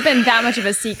awesome. shouldn't have been that much of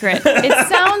a secret. It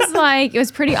sounds like it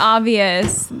was pretty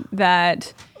obvious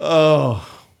that. Oh.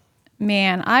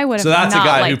 Man, I would have. So that's a not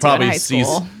guy who liked it in probably high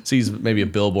school. sees maybe a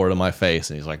billboard on my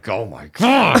face, and he's like, "Oh my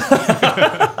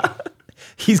god,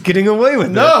 he's getting away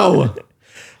with no."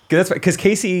 That's right. Because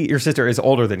Casey, your sister, is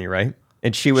older than you, right?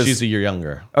 And she's a year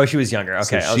younger. Oh, she was younger.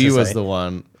 Okay, So she was the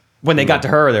one. When they got to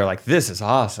her, they're like, "This is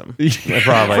awesome."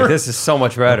 Probably, this is so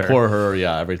much better. Poor her.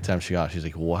 Yeah, every time she got, she's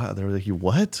like, "What?" They were like,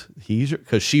 "What?"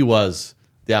 Because she was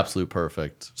the absolute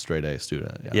perfect straight A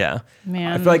student. Yeah.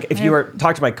 Man, I feel like if you were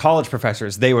talk to my college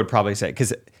professors, they would probably say,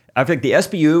 because I feel like the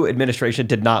SBU administration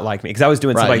did not like me because I was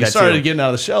doing Right. something like You that started too. getting out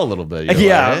of the shell a little bit. You're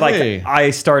Yeah, hey. like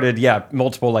I started,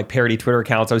 multiple like parody Twitter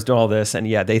accounts. I was doing all this, and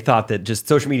they thought that just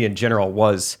social media in general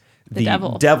was the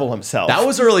devil himself. That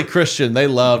was early Christian. They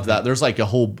loved that. There's like a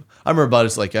whole. I remember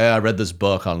buddies like, I read this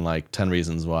book on like 10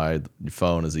 reasons why your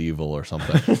phone is evil or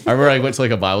something. I remember I went to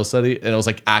like a Bible study and I was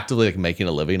like actively like making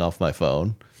a living off my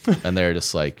phone, and they're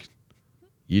just like,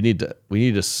 we need to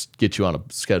get you on a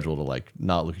schedule to like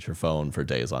not look at your phone for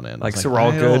days on end. like, so we're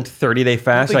all good. 30-day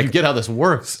fast. Like, Like, you get how this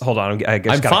works. hold on,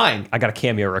 I'm fine. I got a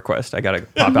cameo request. I got to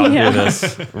pop out and do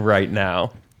this right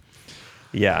now.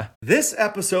 Yeah. This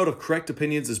episode of Correct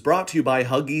Opinions is brought to you by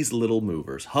Huggies Little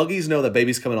Movers. Huggies know that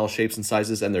babies come in all shapes and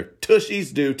sizes, and their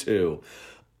tushies do too.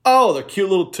 Oh, their cute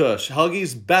little tush.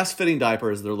 Huggies' best fitting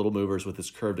diaper is their Little Movers with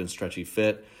its curved and stretchy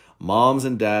fit. Moms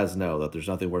and dads know that there's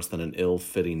nothing worse than an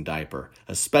ill-fitting diaper,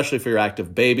 especially for your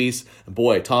active babies. And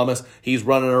boy, Thomas, he's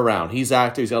running around. He's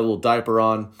active. He's got a little diaper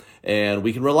on, and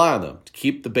we can rely on them to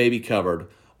keep the baby covered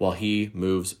while he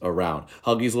moves around.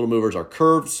 Huggies Little Movers are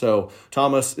curved, so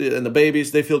Thomas and the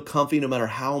babies, they feel comfy no matter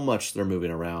how much they're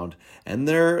moving around. And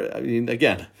they're,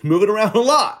 again, moving around a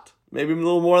lot. Maybe a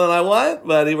little more than I want,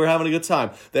 but we're having a good time.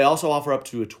 They also offer up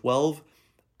to a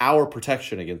 12-hour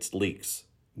protection against leaks.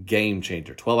 Game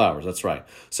changer. 12 hours, that's right.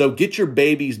 So get your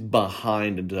baby's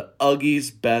behind into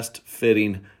Huggies' best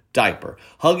fitting diaper.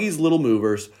 Huggies Little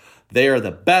Movers, they are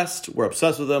the best. We're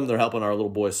obsessed with them. They're helping our little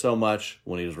boy so much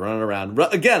when he's running around.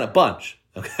 Again, a bunch.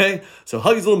 Okay? So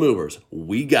Huggies Little Movers,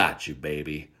 we got you,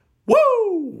 baby.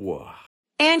 Woo!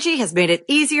 Angie has made it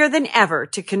easier than ever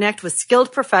to connect with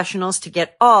skilled professionals to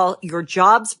get all your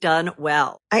jobs done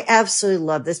well. I absolutely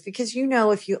love this because,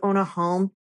 if you own a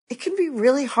home, it can be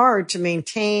really hard to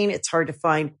maintain. It's hard to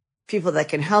find people that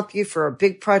can help you for a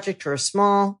big project or a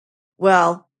small.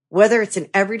 Well, whether it's in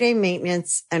everyday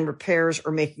maintenance and repairs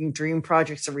or making dream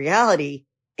projects a reality,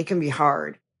 it can be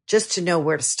hard just to know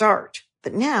where to start.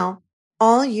 But now,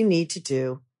 all you need to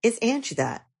do is Angie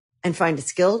that and find a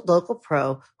skilled local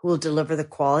pro who will deliver the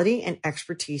quality and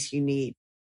expertise you need.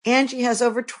 Angie has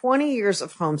over 20 years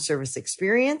of home service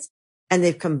experience, and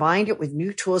they've combined it with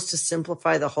new tools to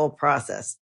simplify the whole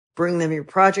process. Bring them your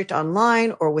project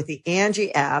online or with the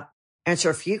Angie app,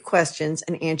 answer a few questions,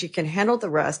 and Angie can handle the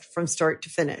rest from start to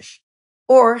finish.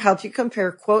 Or help you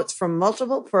compare quotes from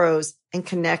multiple pros and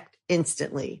connect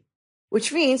instantly,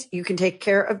 which means you can take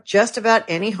care of just about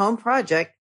any home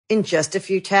project in just a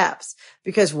few taps.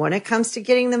 Because when it comes to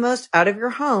getting the most out of your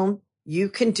home, you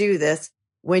can do this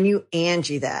when you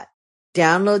Angie that.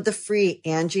 Download the free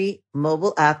Angie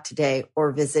mobile app today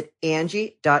or visit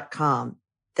Angie.com.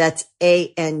 That's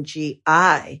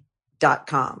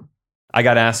ANGI.com. I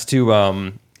got asked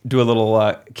to do a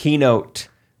little keynote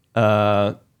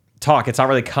talk. It's not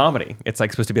really comedy. It's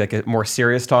like supposed to be like a more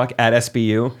serious talk at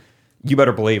SBU. You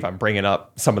better believe I'm bringing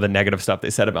up some of the negative stuff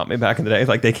they said about me back in the day.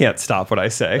 Like, they can't stop what I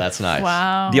say. That's nice.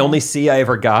 Wow. The only C I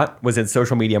ever got was in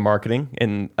social media marketing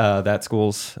in that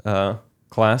school's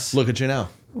class. Look at you now.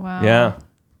 Wow. Yeah.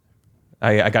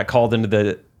 I got called into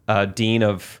the dean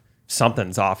of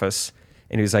something's office,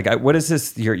 and he was like, "What is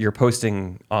this you're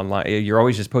posting online? You're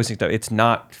always just posting stuff. It's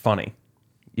not funny.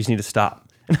 You just need to stop."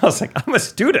 And I was like, "I'm a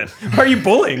student. Why are you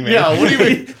bullying me?" Yeah, what do you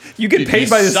mean? You get paid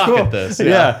by the suck school. at this.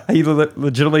 Yeah. He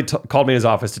legitimately called me in his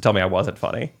office to tell me I wasn't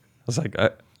funny. I was like, "All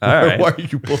right." Why are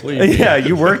you bullying me? Yeah,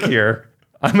 you work here.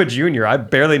 I'm a junior. I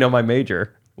barely know my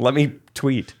major. Let me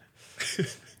tweet.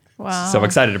 Wow. So I'm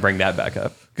excited to bring that back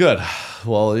up. Good.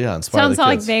 Well, yeah, inspire Sounds the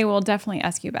like kids. they will definitely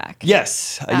ask you back.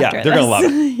 Yes. Yeah, after they're going to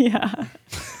this.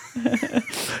 love it.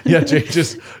 Yeah. Yeah, Jake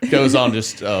just goes on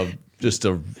just a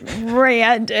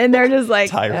Rant, and they're just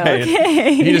like, Tirade.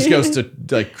 okay. he just goes to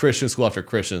like Christian school after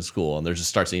Christian school, and there just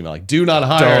starts email like, "Do not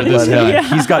hire Don't this let guy.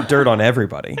 him. He's got dirt on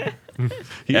everybody.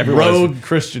 Rogue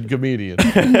Christian comedian."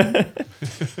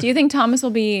 Do you think Thomas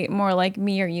will be more like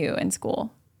me or you in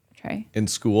school, Trey? In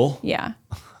school, Yeah.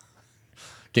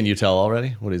 can you tell already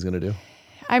what he's gonna do?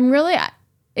 I'm really.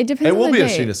 It depends. It will on the be day.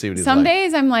 interesting to see what he's Some like.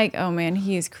 days I'm like, oh man,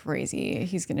 he is crazy.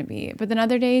 He's gonna be. But then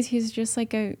other days he's just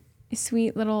like a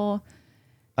sweet little.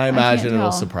 I imagine it'll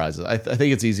tell. surprise us. I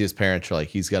think it's easy as parents are like,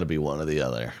 he's got to be one or the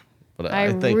other. But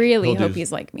I think really he'll hope do-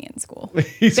 he's like me in school.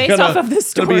 he's based gonna- off of the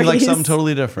It'll be like stories. something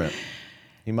totally different.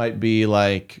 He might be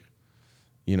like,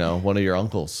 one of your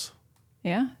uncles.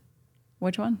 Yeah.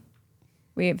 Which one?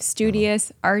 We have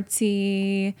studious,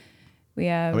 artsy. We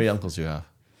have. How many uncles do you have?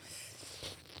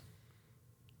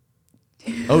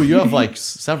 Oh, you have like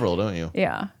several, don't you?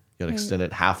 Yeah. You got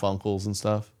extended half uncles and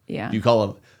stuff. Yeah. Do you call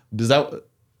them? Does that?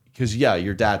 Because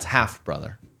your dad's half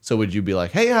brother. So would you be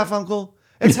like, "Hey, half uncle,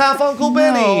 it's half Uncle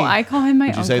Benny"? No, I call him my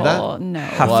Did you uncle. say that? No,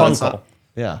 Half Well, that's uncle. not-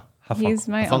 yeah. he's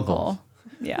my Half uncle. uncle.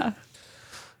 Yeah.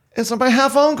 It's not my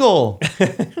half uncle.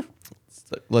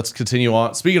 Let's continue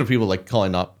on. Speaking of people like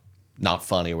calling not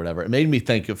funny or whatever, it made me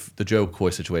think of the Joe Coy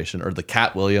situation or the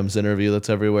Cat Williams interview that's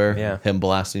everywhere. Yeah. Him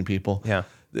blasting people. Yeah.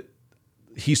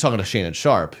 He's talking to Shannon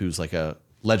Sharp, who's like a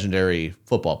legendary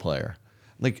football player.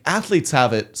 Like athletes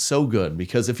have it so good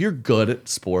because if you're good at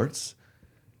sports,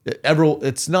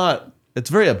 it's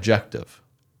very objective.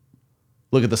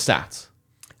 Look at the stats.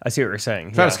 I see what you're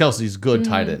saying. Travis Yeah. Kelce's good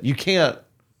tight end.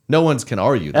 No one can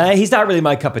argue that. He's not really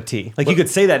my cup of tea. Like you could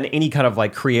say that in any kind of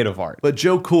like creative art. But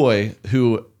Joe Coy,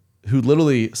 who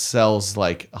literally sells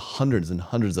like hundreds and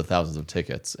hundreds of thousands of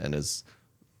tickets and is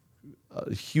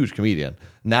a huge comedian,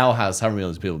 now has however many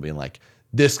of these people being like,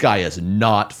 this guy is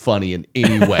not funny in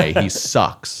any way. He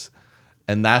sucks.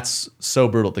 And that's so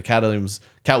brutal. The Cat Williams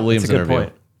That's a good interview.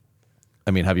 point.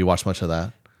 I mean, have you watched much of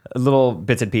that? Little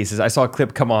bits and pieces. I saw a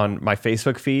clip come on my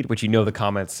Facebook feed, which the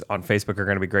comments on Facebook are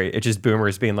going to be great. It's just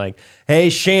boomers being like, "Hey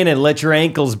Shannon, let your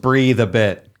ankles breathe a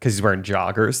bit," because he's wearing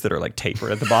joggers that are like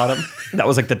tapered at the bottom. That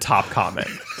was like the top comment.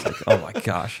 It's like, oh my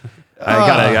gosh,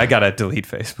 I gotta delete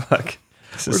Facebook.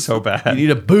 This is so You bad. need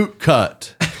a boot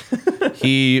cut.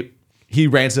 he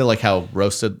ranted like how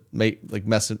roasted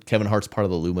messing Kevin Hart's part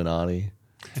of the Illuminati.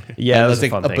 Yeah, And that I was a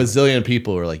think fun a thing. bazillion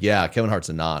people were like, yeah, Kevin Hart's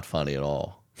not funny at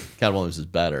all. Cat Williams is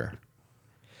better.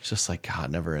 It's just like, God,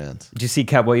 it never ends. Did you see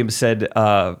Cat Williams said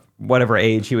whatever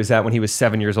age he was at when he was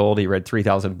 7 years old, he read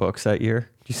 3,000 books that year?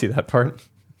 Did you see that part?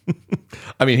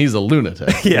 I mean, he's a lunatic.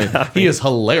 Yeah. He is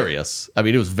hilarious. I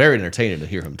mean, it was very entertaining to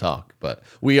hear him talk. But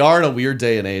we are in a weird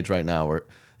day and age right now where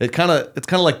it's kind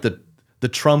of like the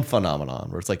Trump phenomenon,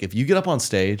 where it's like if you get up on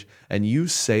stage and you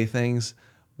say things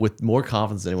with more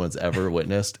confidence than anyone's ever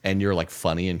witnessed, and you're like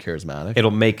funny and charismatic, It'll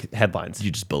make headlines.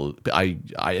 you just believe.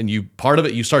 And you part of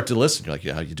it. You start to listen. You're like,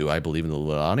 yeah, you do. I believe in the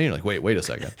Illuminati. You're like, wait a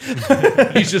second.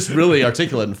 He's just really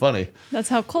articulate and funny. That's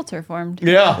how cults are formed.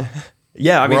 Yeah.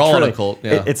 Yeah, I mean, We're all in a truly, cult,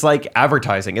 yeah. It's like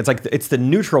advertising. It's the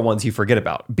neutral ones you forget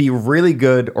about. Be really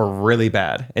good or really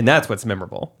bad, and that's what's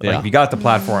memorable. Like Yeah. if you got the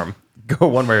platform, go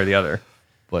one way or the other.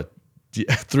 But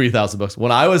 3,000 books.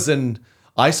 When I was in,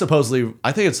 I think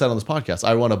it said on this podcast,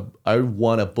 I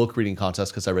won a book reading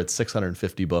contest because I read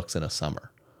 650 books in a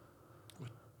summer.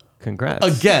 Congrats.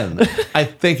 Again, I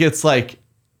think it's like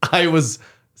I was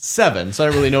 7, so I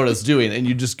didn't really know what I was doing. And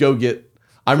you just go get.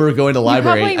 I remember going to the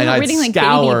library probably and were I'd reading, like, baby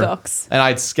scour books. and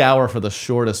I'd scour for the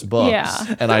shortest books.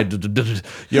 Yeah. And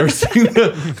you ever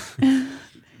seen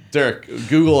Derek,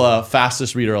 Google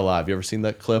fastest reader alive. You ever seen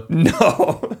that clip?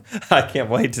 No, I can't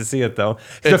wait to see it though.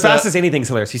 The It's fastest anything's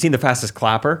hilarious. You seen the fastest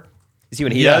clapper? You see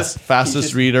what he Yes, does? fastest He's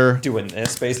just reader. doing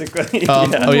this basically.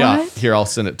 Oh yeah, What? here I'll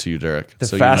send it to you, Derek. The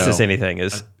so fastest you know. anything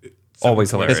is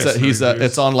always hilarious.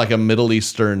 It's on like a Middle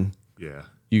Eastern. Yeah.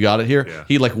 You got it here. Yeah.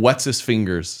 He like wets his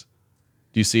fingers.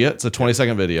 Do you see it? It's a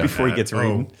 20-second video. Before he gets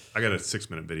reading. I got a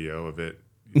 6-minute video of it.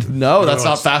 No, that's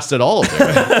not it's- fast at all.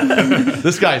 Derek.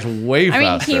 This guy's way I mean,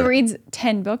 faster. he reads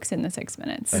 10 books in the 6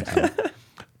 minutes.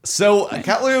 So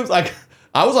Cat Williams, like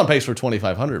I was on pace for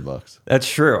 2,500 books. That's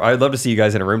true. I'd love to see you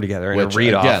guys in a room together and Which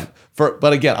read again, off.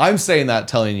 but again, I'm saying that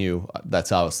telling you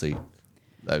that's obviously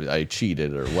I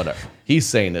cheated or whatever. He's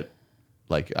saying it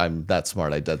like I'm that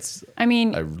smart. I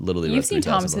mean, I literally read you've seen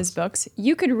 3,000 Thomas's books.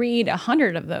 You could read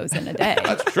 100 of those in a day.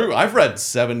 That's true. I've read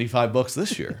 75 books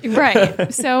this year.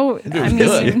 Right. So, I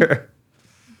mean, good.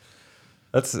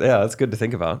 That's good to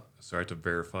think about. Sorry to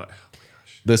verify.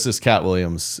 This is Cat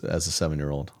Williams as a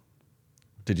 7-year-old.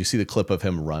 Did you see the clip of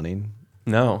him running?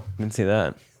 No, didn't see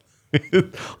that.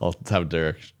 I'll have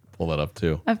Derek pull that up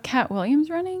too. of Cat Williams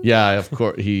running? Yeah, of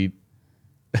course he.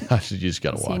 You just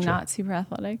gotta Is he watch it. not super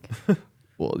athletic?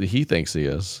 Well, he thinks he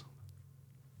is.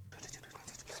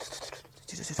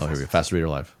 Oh, here we go. Fast reader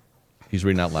live. He's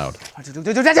reading out loud. Okay,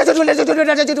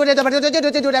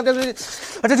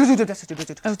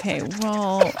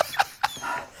 well,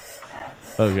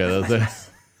 Okay, that's it.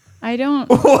 I don't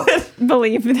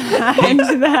believe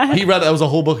that. He read that was a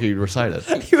whole book he recited.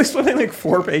 He was flipping like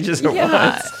 4 pages at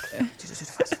Yeah. once.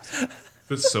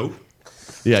 The soap?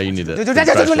 Yeah, you need it.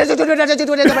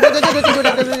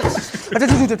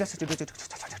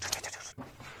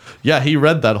 Yeah, he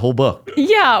read that whole book.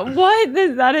 Yeah, what?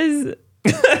 That is.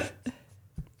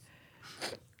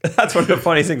 That's one of the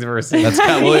funniest things I've ever seen. That's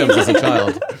Cat Williams as a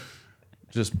child.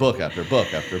 Just book after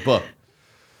book after book.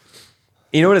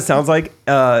 You know what it sounds like?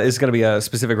 Is going to be a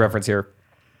specific reference here.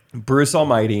 Bruce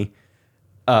Almighty,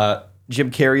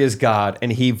 Jim Carrey is God,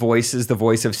 and he voices the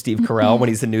voice of Steve Carell when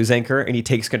he's the news anchor, and he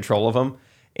takes control of him.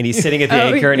 and he's sitting at the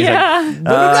anchor, and he's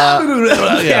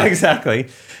like, yeah, exactly.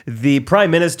 The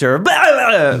prime minister,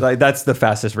 like that's the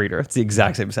fastest reader. It's the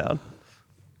exact same sound.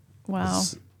 Wow.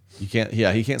 You can't.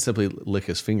 Yeah, he can't simply lick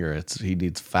his finger. He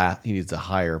needs fat. He needs a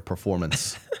higher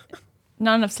performance.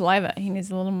 Not enough saliva. He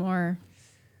needs a little more.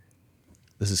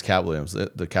 This is Cat Williams.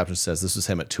 The caption says this was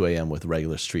him at 2 a.m. with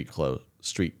regular street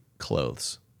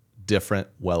clothes. Different,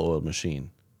 well-oiled machine.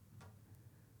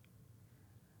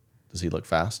 Does he look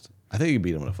fast? I think you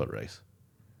beat him in a foot race.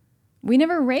 We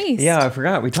never raced. Yeah, I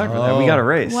forgot. We talked about that. We got a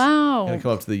race. Wow. Gonna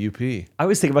come up to the UP. I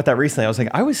was thinking about that recently. I was like,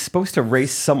 I was supposed to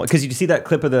race someone because you see that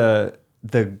clip of the.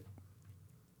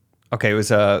 Okay, it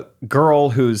was a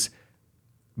girl whose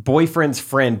boyfriend's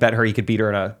friend bet her he could beat her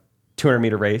in a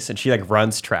 200-meter race, and she like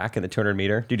runs track in the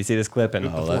 200-meter. Did you see this clip? And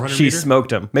she meter?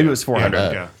 smoked him. Maybe it was 400.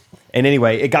 Yeah. And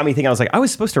anyway, it got me thinking. I was like, I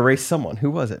was supposed to race someone. Who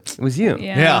was it? It was you.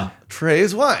 Yeah.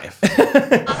 Trey's wife.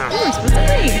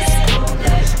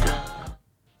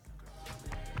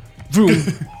 Boom.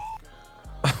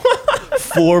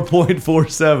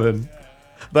 4.47.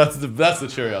 That's the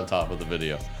cherry on top of the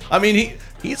video. I mean,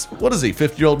 he's what is he?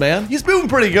 50-year-old man. He's moving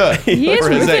pretty good. He is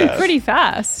for his moving age. pretty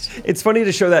fast. It's funny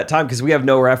to show that time because we have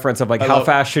no reference of like how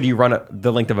fast should you run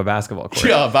the length of a basketball court.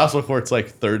 Yeah, basketball court's like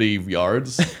 30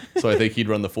 yards, so I think he'd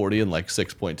run the 40 in like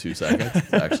 6.2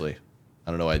 seconds. Actually,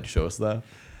 I don't know why you'd show us that.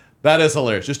 That is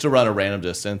hilarious. Just to run a random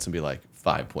distance and be like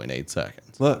 5.8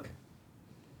 seconds. Look.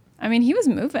 I mean, he was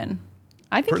moving.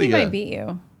 I think Pretty he good. might beat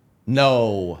you.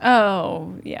 No.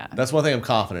 Oh, yeah. That's one thing I'm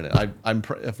confident in.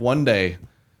 If one day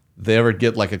they ever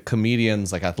get like a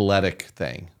comedian's like athletic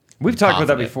thing, We've talked about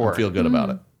that before. I feel good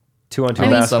about it. 2-on-2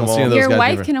 basketball. Those Your guys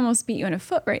wife never- can almost beat you in a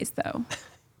foot race, though.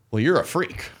 Well, you're a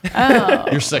freak. Oh.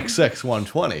 You're 6'6",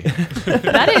 120.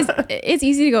 It's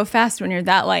easy to go fast when you're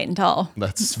that light and tall.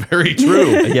 That's very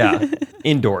true. Yeah.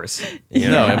 Indoors.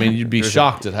 No, I mean, you'd be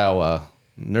shocked at how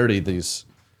nerdy these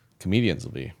comedians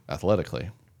will be athletically.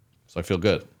 So I feel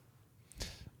good.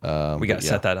 We got to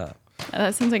set that up.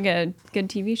 That sounds like a good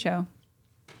TV show.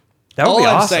 That would All be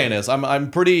I'm awesome. saying is I'm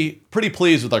pretty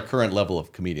pleased with our current level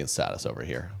of comedian status over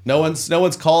here. No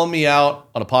one's calling me out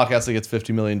on a podcast that gets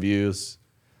 50 million views.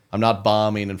 I'm not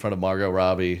bombing in front of Margot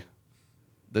Robbie.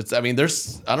 I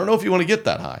don't know if you want to get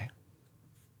that high.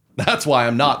 That's why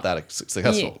I'm not that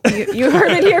successful. You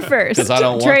heard it here first. 'Cause I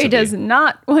don't want Trey to be. does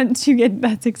not want to get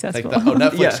that successful.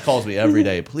 Netflix Yeah. calls me every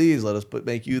day. Please let us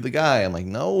make you the guy. I'm like,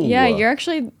 no. Yeah,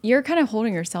 you're kind of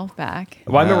holding yourself back.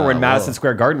 Well, I remember when Wow. Madison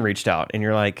Square Garden reached out, and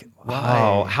you're like,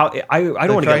 "Wow, how I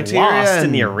don't want to get criteria lost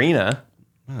in the and- arena."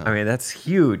 I mean, that's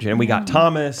huge. And we got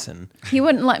Thomas, and He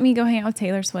wouldn't let me go hang out with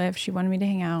Taylor Swift. She wanted me to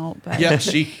hang out, but Yeah,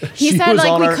 he she said was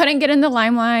like on we our- couldn't get in the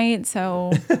limelight,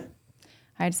 so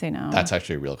I had to say no. That's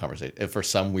actually a real conversation. If for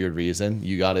some weird reason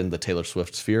you got in the Taylor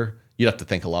Swift sphere, you'd have to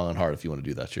think long and hard if you want to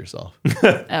do that to yourself.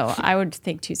 Oh, I would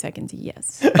think 2 seconds.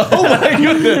 Yes. Oh my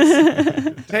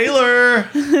goodness. Taylor.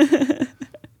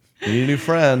 You need a new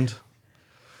friend.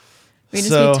 We just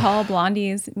So- be tall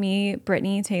blondies. Me,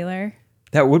 Brittany, Taylor.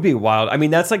 that would be wild. I mean,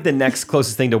 that's like the next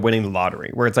closest thing to winning the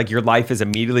lottery, where it's like your life is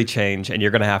immediately changed, and you're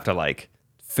gonna have to like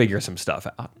figure some stuff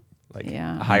out, like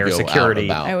Yeah. hire Go out security,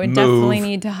 and about. I would move, definitely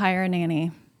need to hire a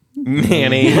nanny.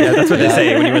 nanny. Yeah, that's what they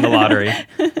say when you win the lottery.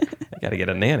 You got to get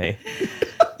a nanny.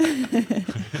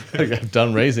 I got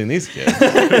done raising these kids.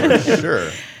 For sure.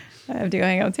 I have to go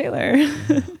hang out with Taylor.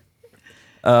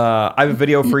 I have a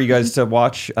video for you guys to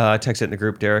watch. Text it in the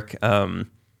group, Derek.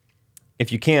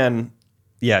 If you can,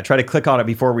 try to click on it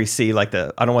before we see I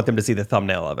don't want them to see the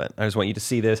thumbnail of it. I just want you to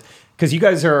see this because you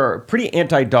guys are pretty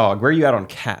anti-dog. Where are you at on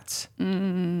cats?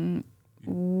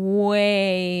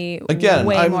 Way Again,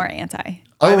 I'm- more anti.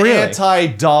 I'm really?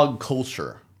 anti-dog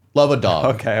culture. Love a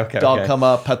dog. Okay, Dog, okay. come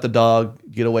up, pet the dog,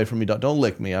 get away from me. Dog. Don't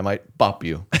lick me. I might bop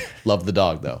you. Love the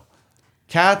dog, though.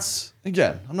 Cats,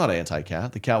 again, I'm not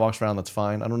anti-cat. The cat walks around, that's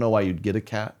fine. I don't know why you'd get a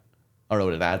cat. I don't know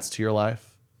what it adds to your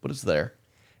life, but it's there.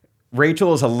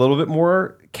 Rachel is a little bit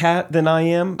more cat than I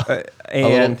am,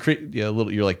 and a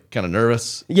little. You're like kind of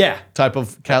nervous yeah, type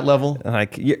of cat level.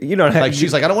 like you don't have Like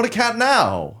she's like, I don't want a cat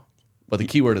now, but the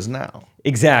keyword is now.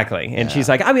 exactly, and she's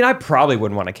like, I mean, I probably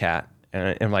wouldn't want a cat.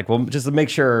 And I'm like, well, just to make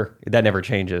sure that never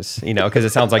changes, because it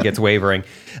sounds like it's wavering.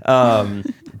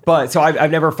 But so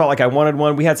I've never felt like I wanted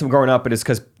one. We had some growing up, but it's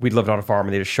because we lived on a farm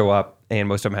and they just show up, and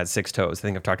most of them had 6 toes. I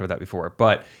think I've talked about that before.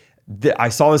 But I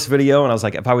saw this video and I was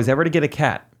like, if I was ever to get a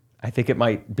cat, I think it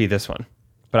might be this one.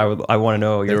 But I want to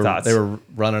know your thoughts. They were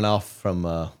running off from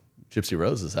Gypsy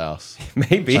Rose's house.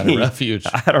 Maybe Finding refuge.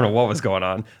 I don't know what was going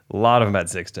on. A lot of them had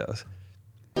 6 toes.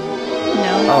 No.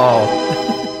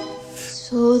 Oh,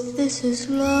 So this is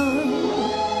love.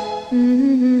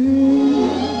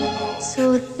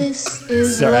 So this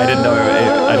is sorry, I didn't know.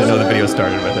 I didn't know the video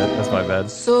started with it. That's my bad.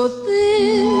 So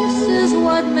this is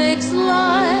what makes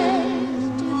life.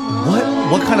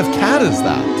 What kind of cat is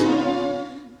that?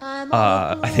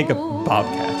 I think a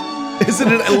bobcat. Is it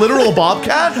a literal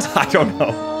bobcat? I don't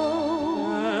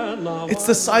know. It's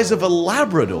the size of a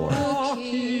Labrador.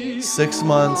 6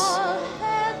 months.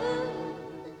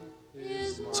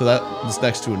 So that is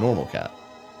next to a normal cat.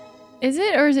 Is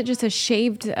it, or is it just a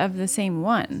shaved of the same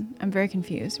one? I'm very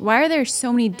confused. Why are there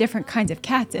so many different kinds of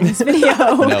cats in this video?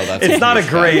 No, that's It's not a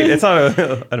great. It's not an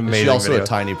Is amazing she also video. a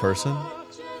tiny person?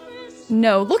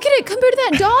 No, look at it compared to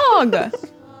that dog.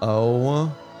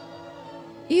 Oh.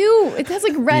 Ew, it has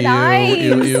like red Ew,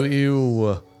 eyes.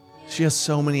 ew. She has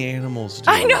so many animals, dude.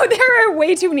 I know there are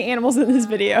way too many animals in this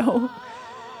video. All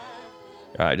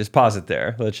right, just pause it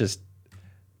there. Let's just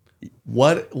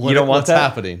What You don't want what's that?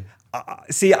 happening?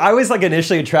 see. I was like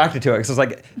initially attracted to it because I was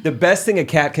like, the best thing a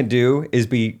cat can do is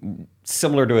be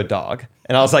similar to a dog,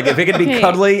 and I was like, if it can be Okay.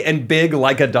 cuddly and big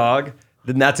like a dog,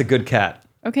 then that's a good cat.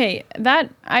 Okay,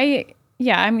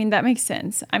 I mean, that makes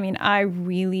sense. I mean, I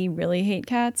really, really hate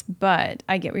cats, but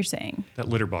I get what you're saying. That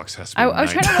litter box has to be I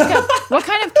was nice. trying to look up what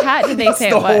kind of cat did they say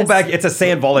The it was? whole back. It's a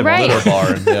sand volleyball. Right. Litter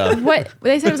barn, yeah. What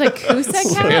they said it was like Kusa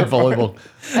Sand cat. volleyball.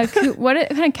 What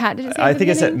kind of cat did it say? I at the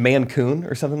think it's at beginning?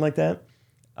 Mancoon or something like that.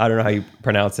 I don't know how you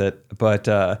pronounce it, but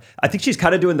I think she's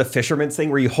kind of doing the fisherman's thing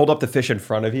where you hold up the fish in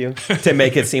front of you to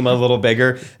make it seem a little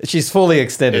bigger. She's fully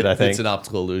extended, I think. It's an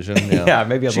optical illusion. Yeah, Yeah,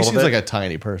 maybe a she little seems bit. like a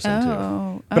tiny person too.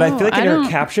 Oh, But I feel like in her don't-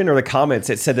 caption or the comments,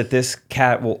 it said that this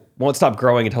cat won't stop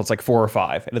growing until it's like 4 or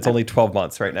 5, and it's only 12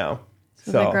 months right now. It's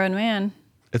a grown man.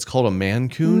 It's called a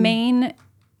Mancoon.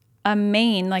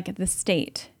 Maine, like the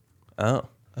state. Oh,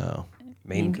 Oh,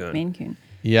 Maine Coon. Maine Coon.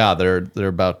 yeah. They're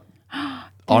about.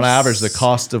 On average, the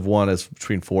cost of one is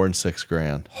between $4,000 and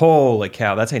 $6,000. Holy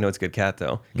cow! That's how you know it's a good cat,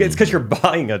 though. It's because you're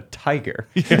buying a tiger.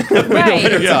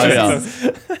 Right. Yeah. This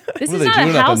What is are they not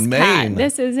doing a up house in cat. Maine?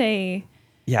 This is a.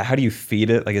 Yeah, how do you feed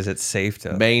it? Like, is it safe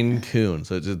to? Maine Coon.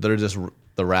 So they're just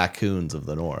the raccoons of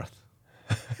the north.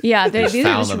 Yeah, these are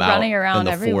Found just them out running around in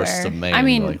the everywhere. forests of Maine. I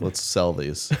mean, like, let's sell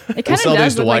these. it We'll kind sell of these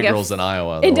does to look white like girls in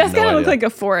Iowa. It They'll does have no kind of look idea. like a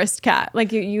forest cat.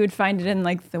 Like you would find it in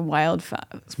like the wild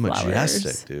It's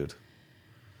majestic, dude.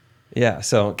 Yeah,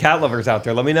 so cat lovers out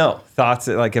there, let me know thoughts.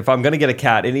 Like, if I'm gonna get a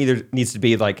cat, it either needs to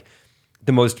be like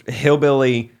the most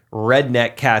hillbilly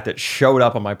redneck cat that showed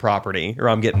up on my property, or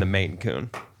I'm getting the Maine Coon.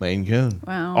 Maine Coon.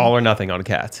 Wow. All or nothing on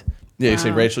cats. Yeah, you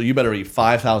say, Rachel, you better be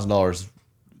 $5,000.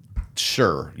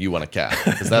 Sure, you want a cat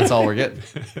because that's all we're getting.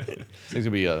 It's gonna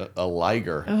be a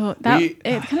liger. Oh, it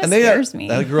kind of and they scares me.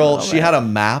 That a girl, little she bit. had a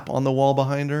map on the wall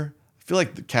behind her. I feel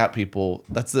like the cat people.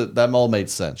 That all made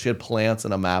sense. She had plants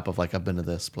and a map of like, I've been to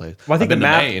this place. Well, I think I've been the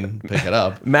map- to Maine. Pick it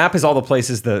up. Map is all the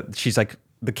places that she's like,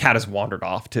 the cat has wandered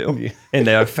off to, and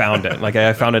I found it. Like,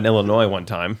 I found it in Illinois one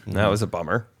time. That was a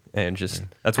bummer, and just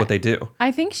that's what they do.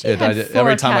 I think she It- had I- 4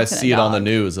 every time I cats and a see it on the dog.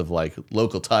 news of like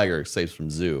local tiger escapes from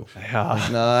zoo.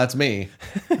 Like, no, that's me.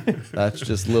 That's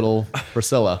just little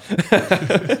Priscilla.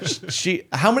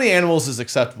 How many animals is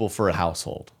acceptable for a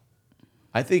household?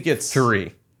 I think it's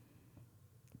 3.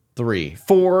 3.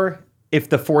 4 if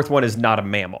the 4th one is not a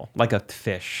mammal, like a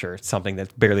fish or something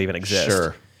that barely even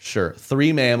exists. Sure.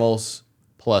 3 mammals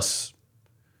plus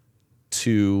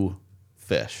 2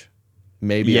 fish.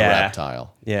 Maybe a Yeah.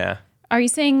 reptile. Yeah. Are you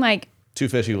saying like 2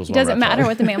 fish equals it 1 doesn't reptile. matter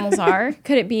what the mammals are?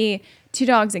 Could it be 2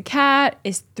 dogs, a cat?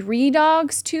 Is 3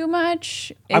 dogs too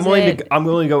much? I'm willing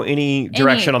to go any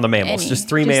direction on the mammals. any. Just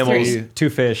 3 Just mammals, 3. 2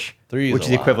 fish, 3 is which a is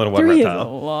the lot. equivalent of 1 3 is a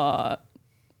reptile. lot.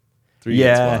 3 Yeah.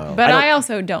 gets wild. But I don't- I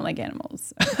also don't like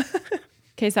animals. In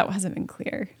case that hasn't been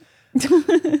clear.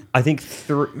 I think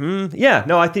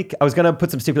I think I was gonna put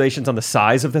some stipulations on the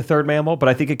size of the 3rd mammal, but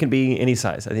I think it can be any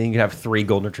size. I think you could have 3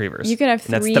 golden retrievers. You could have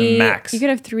 3. And that's the max. You could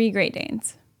have 3 Great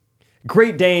Danes.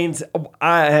 Great Danes.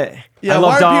 I Yeah, love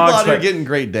why are dogs. people out here but getting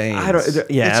Great Danes? I don't-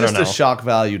 yeah, it's I don't just know. a shock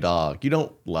value dog. You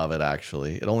don't love it,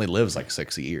 actually. It only lives like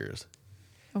 6 years.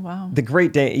 Oh wow. the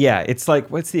Great Dane. Yeah, it's like,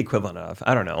 what's the equivalent of?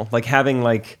 I don't know. Like having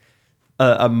like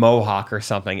a mohawk or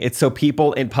something. It's so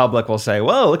people in public will say,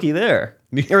 "Whoa, looky there,"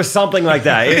 or something like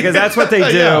that, because that's what they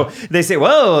do. Yeah. They say,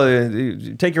 "Whoa,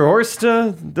 take your horse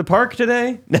to the park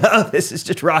today?" No, this is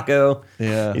just Rocco.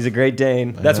 Yeah. He's a Great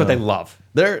Dane. That's what they love.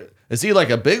 Is he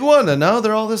like a big one? And no,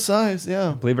 they're all this size.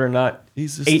 Yeah. Believe it or not,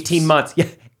 He's just- 18 months. Yeah,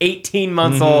 18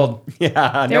 months old.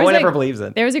 Yeah, There no was one a- ever believes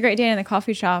it. There was a Great Dane in the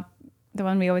coffee shop, the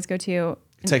one we always go to.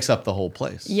 It takes up the whole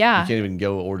place. Yeah. You can't even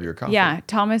go order your coffee. Yeah,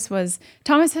 Thomas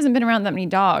hasn't been around that many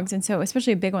dogs, and so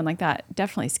especially a big one like that,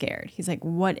 definitely scared. He's like,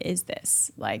 "What is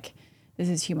this? Like, this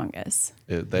is humongous."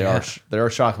 They are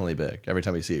shockingly big every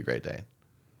time you see a Great Dane.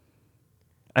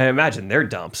 I imagine they're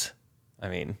dumps. I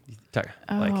mean,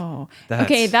 Oh, that's,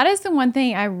 okay. That is the one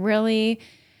thing I really.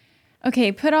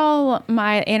 Okay, put all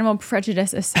my animal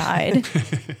prejudice aside.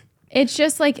 It's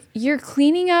just like you're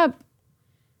cleaning up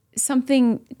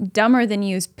something dumber than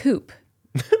use poop.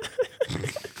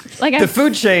 Like the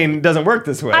food chain doesn't work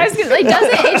this way. I was gonna, like,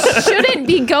 it shouldn't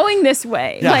be going this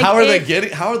way. Yeah, like,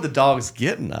 how are the dogs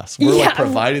getting us? We're like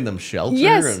providing them shelter.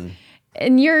 Yes.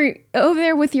 And you're over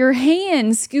there with your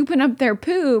hands scooping up their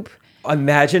poop.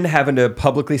 Imagine having to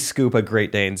publicly scoop a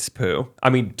Great Dane's poo. I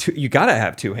mean, you gotta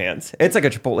have two hands. It's like a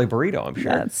Chipotle burrito, I'm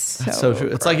sure. That's so true.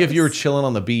 It's like if you were chilling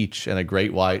on the beach and a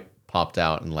great white popped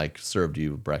out and like served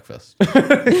you breakfast.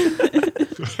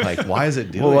 Like, why is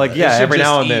it doing well, like, that? yeah, It should every just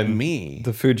now and eat then me.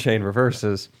 the food chain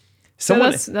reverses. So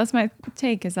that's my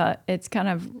take, is that it's kind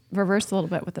of reversed a little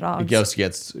bit with the dogs. It goes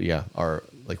gets our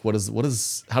like how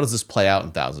does this play out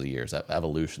in thousands of years,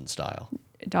 evolution style?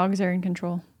 Dogs are in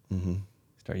control.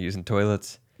 Start using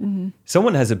toilets.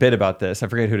 Someone has a bit about this. I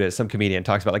forget who it is. Some comedian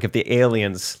talks about like if the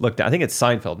aliens looked down, I think it's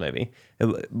Seinfeld maybe,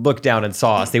 looked down and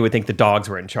saw us, they would think the dogs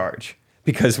were in charge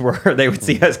because they would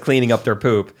see us cleaning up their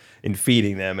poop and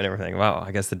feeding them and everything. Wow,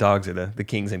 I guess the dogs are the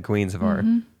kings and queens of our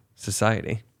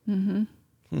society. Do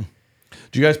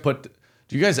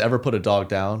you guys ever put a dog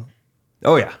down?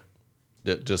 Oh yeah.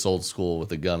 Just old school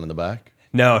with a gun in the back?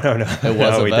 No. It wasn't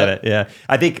no, we that? did it. Yeah,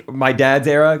 I think my dad's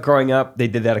era growing up, they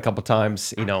did that a couple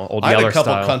times. You know, old I had Yeller a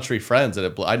couple style. country friends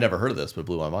that I'd never heard of this, but it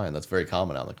blew my mind. That's very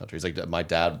common out in the country. It's like my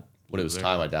dad, when it was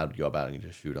time, my dad would go out and he'd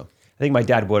just shoot them. I think my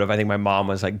dad would have. I think my mom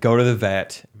was like, "Go to the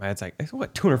vet." My dad's like, "It's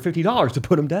what, $250 to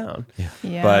put him down?"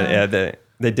 Yeah. But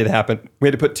that did happen. We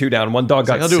had to put two down. One dog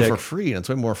got I'll sick. do it for free, and it's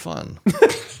way more fun.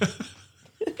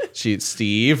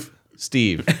 Steve.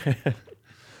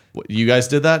 What, you guys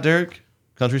did that, Derek?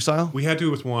 Country style? We had to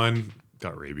with one,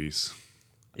 got rabies.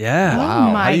 Yeah. Wow.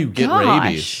 How my do you get gosh.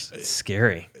 rabies? It's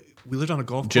scary. We lived on a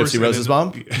golf course. Gypsy Rose's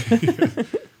mom?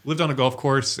 Lived on a golf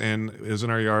course, and it was in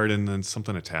our yard, and then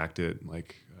something attacked it.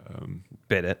 Like,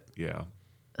 Bit it. yeah.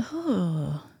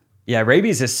 Yeah,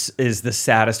 rabies is the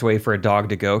saddest way for a dog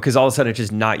to go because all of a sudden it's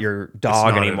just not your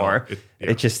dog not at anymore. all.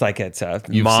 It's just like it's a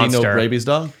You've monster. seen no rabies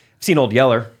dog? I've seen Old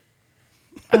Yeller.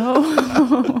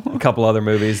 Oh. A couple other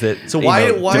movies that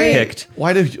depict.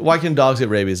 Why can dogs get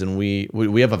rabies and we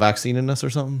have a vaccine in us or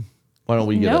something? Why don't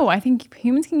we get it? No, I think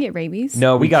humans can get rabies.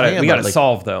 No, we got can, it but, like-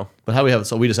 solved though. But how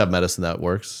we just have medicine that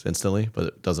works instantly, but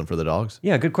it doesn't for the dogs?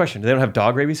 Yeah, good question. They don't have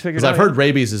dog rabies figured Because out. I've heard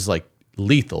rabies is like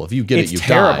lethal. If you get It's it, you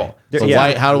terrible. die. So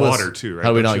Yeah. how do Water, too, right? How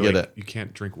do we Don't not you, get like, it? You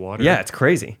can't drink water. Yeah, it's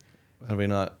crazy. How do we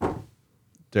not?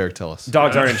 Derek, tell us.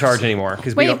 Dogs aren't in charge anymore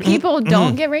because we Wait, don't. people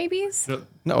don't get rabies?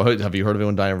 No, have you heard of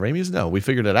anyone dying of rabies? No, we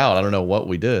figured it out. I don't know what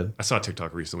we did. I saw a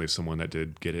TikTok recently of someone that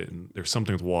did get it, and there's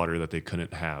something with water that they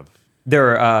couldn't have. They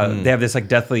have this like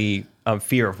deathly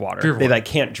fear of water. Fear of They water. like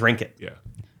can't drink it. Yeah.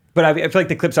 But I feel like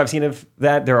the clips I've seen of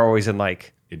that, they're always in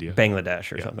like India?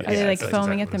 Bangladesh or something. Are they like that's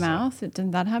foaming exactly at the what I mouth?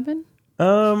 Didn't that happen?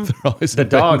 Always The in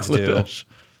dogs do. Bangladesh.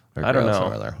 Or I don't gross know.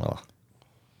 over there. Well,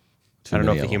 I don't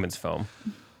know if many the of them. humans foam.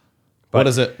 What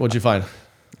is it? What'd you find?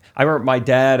 I remember my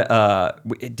dad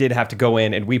did have to go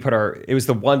in and it was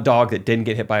the one dog that didn't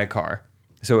get hit by a car.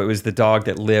 So it was the dog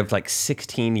that lived like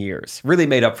 16 years. Really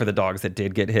made up for the dogs that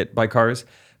did get hit by cars.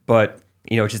 But,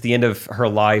 you know, just the end of her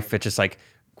life, it's just like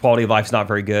quality of life's not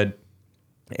very good.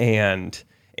 And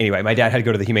anyway, my dad had to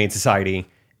go to the Humane Society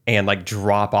and like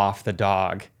drop off the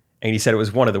dog. And he said it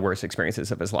was one of the worst experiences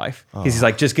of his life. He's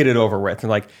like, just get it over with. And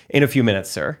like, in a few minutes,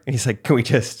 sir. And he's like, can we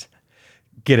just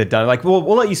get it done? Like, we'll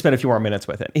let you spend a few more minutes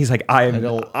with it. And he's like,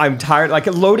 I'm tired. Like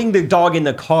loading the dog in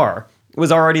the car was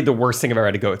already the worst thing I've ever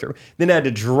had to go through. Then I had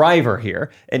to drive her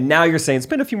here. And now you're saying,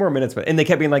 spend a few more minutes with it. And they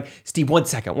kept being like, Steve, 1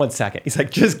 second. He's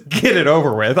like, just get it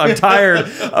over with. I'm tired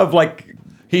of like,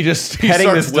 He Petting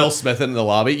starts this Will dog. Smith in the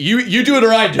lobby. You do it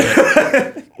or I do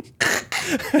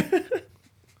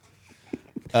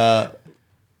it.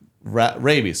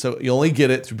 Rabies. So you only get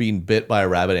it through being bit by a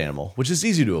rabid animal, which is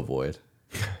easy to avoid.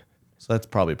 So that's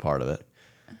probably part of it.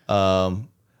 And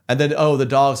then, the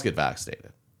dogs get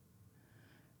vaccinated.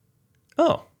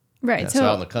 oh, Right. Yeah, so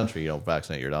out in the country, you don't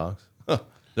vaccinate your dogs.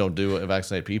 Don't do it.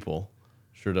 Vaccinate people.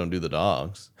 Sure, don't do the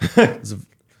dogs. This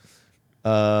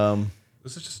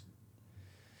is just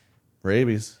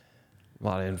Rabies. a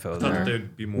lot of info thought that there.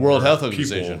 there'd be more World Health people,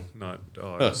 Organization. not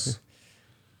dogs.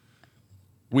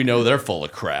 We know they're full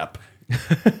of crap.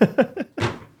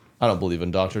 I don't believe in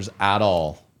doctors at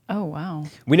all. Oh, wow.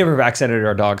 We never vaccinated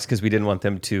our dogs because we didn't want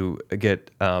them to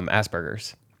get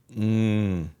Asperger's.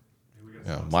 Yeah,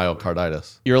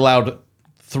 myocarditis. You're allowed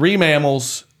 3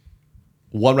 mammals,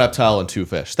 1 reptile, and 2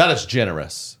 fish. That is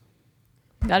generous.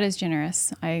 That is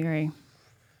generous. I agree.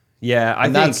 Yeah, I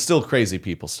And think that's still crazy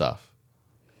people stuff.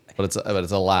 but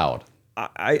it's allowed.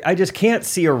 I just can't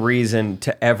see a reason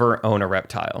to ever own a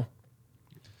reptile.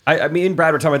 I mean, me and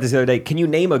Brad were talking about this the other day. Can you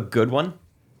name a good one?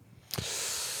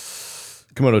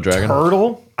 Komodo dragon.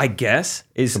 Turtle, I guess.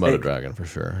 Komodo dragon for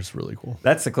sure. It's really cool.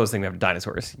 That's the closest thing we have to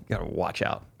dinosaurs. You gotta watch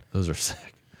out. Those are sick.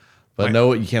 But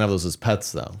no, you can't have those as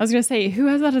pets though. I was gonna say, who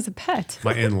has that as a pet?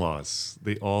 My in-laws,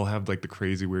 they all have like the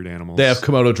crazy weird animals. They have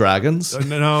Komodo dragons.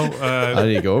 No, I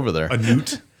need to go over there. a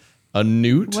newt. A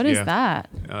newt. What is Yeah. that?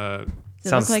 Uh, Does it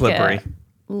Sounds look like slippery.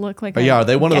 Look like But a yeah, are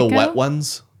they one of the gecko? wet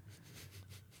ones?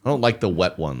 I don't like the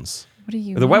wet ones. What do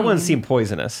you The wet mean? ones seem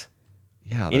poisonous.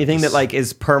 Yeah. Anything that like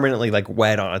is permanently like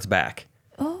wet on its back.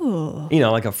 Oh, You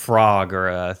know, like a frog or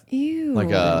a. ew. like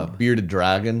a bearded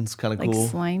dragon's kind of like cool.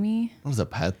 slimy. What is a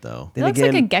pet though? It Then looks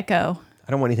again, like a gecko.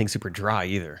 I don't want anything super dry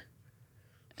either.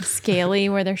 Scaly,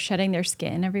 where they're shedding their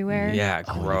skin everywhere. Yeah,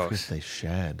 Oh, gross. they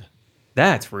shed.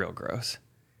 That's real gross.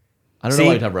 I don't See? know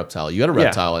why you'd have a reptile. You had a Yeah.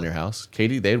 reptile in your house.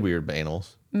 Katie, they had weird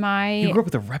animals. You My grew up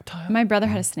with a reptile? my brother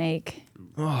had a snake.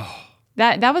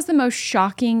 That was the most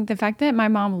shocking. The fact that my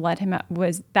mom let him out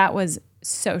was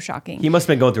so shocking. He must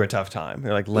have been going through a tough time.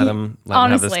 They're like, let him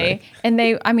have this Honestly, thing. and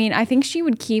I think she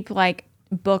would keep like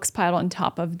books piled on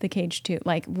top of the cage too.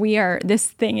 Like this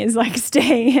thing is like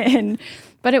staying in,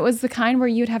 but it was the kind where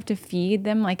you'd have to feed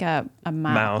them like a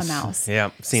mouse.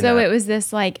 Yeah, seen So that. it was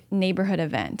this like neighborhood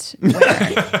event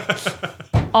where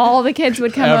all the kids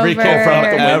would come Every over. kid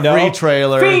from every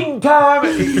trailer.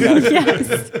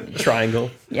 Yes. Triangle.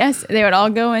 Yes, they would all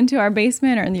go into our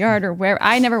basement or in the yard or where.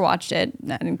 I never watched it.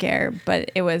 I didn't care.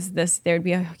 But it was this. There would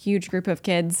be a huge group of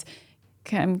kids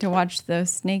come to watch the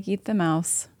snake eat the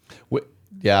mouse.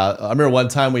 Yeah, I remember one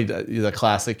time the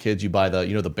classic kids. You buy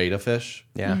the beta fish.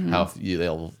 Yeah. Mm-hmm. How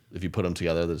if you put them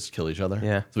together, they just kill each other.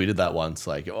 Yeah. So we did that once.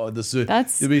 Like, this is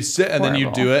That's it'd be sick, and then you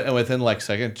horrible. do it, and within like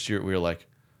seconds, we were like,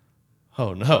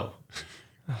 oh no.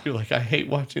 You're like, I hate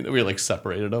watching that. We like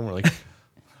separated them. We're like,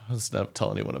 let's not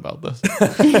tell anyone about this.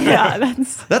 Yeah,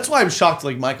 That's why I'm shocked.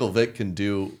 Like Michael Vick can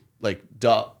do like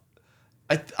dog.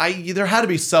 There had to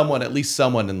be someone, at least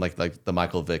someone in like the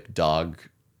Michael Vick dog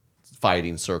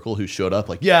fighting circle who showed up.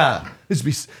 Like, yeah,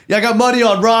 I got money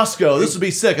on Roscoe. This would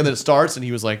be sick. And then it starts, and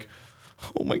he was like,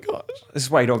 oh my gosh. This is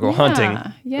why you don't go hunting.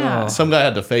 Yeah. Some guy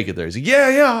had to fake it there. He's like,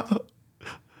 yeah.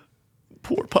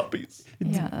 Poor puppies.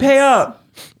 Yeah, Pay up.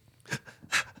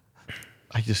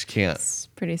 I just can't. It's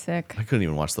pretty sick. I couldn't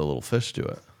even watch the little fish do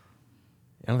it.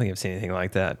 I don't think I've seen anything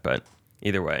like that, but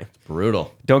either way.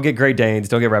 Brutal. Don't get Great Danes.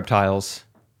 Don't get reptiles.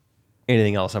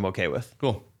 Anything else I'm okay with.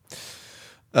 Cool.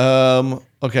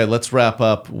 Okay, let's wrap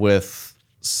up with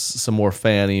some more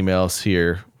fan emails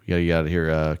here. You got to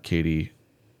hear, Katie.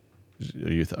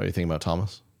 Are you thinking about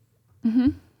Thomas? Mm-hmm.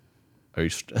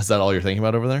 Is that all you're thinking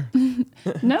about over there?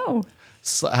 No.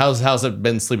 So how's it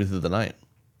been sleeping through the night?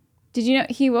 Did you know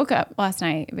he woke up last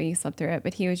night, but he slept through it,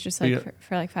 but he was just like Yeah.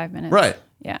 for like 5 minutes. Right.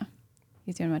 Yeah.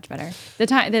 He's doing much better. The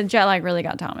jet lag really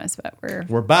got Thomas, but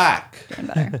we're back. doing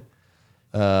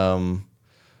better.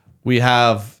 We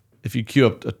have, if you queue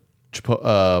up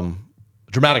a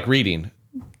dramatic reading,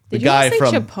 Did you just say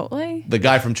Chipotle? the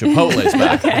guy from Chipotle's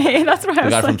back. Okay, that's what I The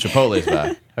was guy from like. Chipotle's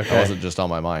back. That wasn't just on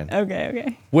my mind.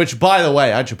 Okay. Which, by the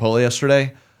way, I had Chipotle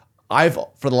yesterday. I've,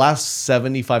 for the last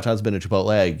 75 times been to Chipotle,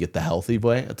 I get the healthy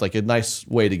way. It's like a nice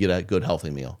way to get a good healthy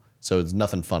meal. So it's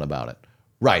nothing fun about it.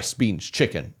 Rice, beans,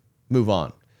 chicken, move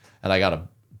on. And I got a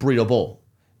burrito bowl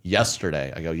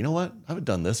yesterday. I go, you know what? I haven't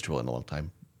done this Chipotle in a long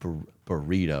time.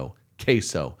 Burrito,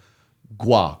 queso,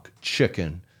 guac,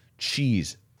 chicken,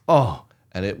 cheese. Oh,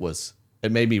 and it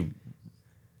made me,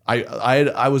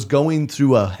 I was going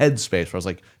through a headspace where I was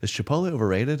like, is Chipotle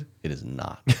overrated? It is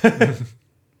not.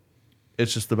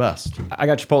 It's just the best. I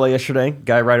got Chipotle yesterday.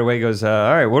 Guy right away goes, all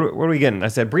right, what are we getting? I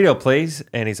said, burrito, please.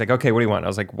 And he's like, okay, what do you want? I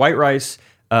was like, white rice,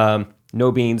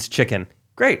 no beans, chicken.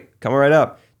 Great, coming right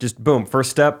up. Just boom,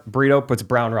 first step, burrito puts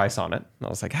brown rice on it. And I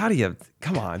was like,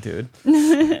 come on, dude.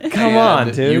 Come on,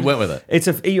 dude. You went with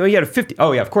it. You had a 50.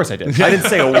 Oh, yeah, of course I did. I didn't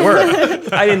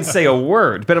say a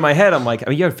word. But in my head, I'm like,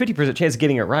 you have a 50% chance of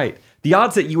getting it right. The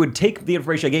odds that you would take the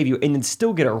information I gave you and then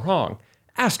still get it wrong,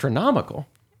 astronomical.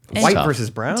 White tough. versus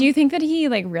brown? Do you think that he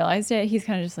like realized it? He's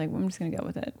kind of just like, I'm just gonna go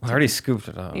with it. I already scooped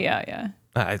it up. Yeah.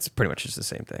 It's pretty much just the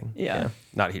same thing. Yeah.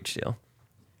 Not a huge deal.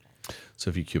 So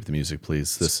if you cue up the music,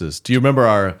 please. Do you remember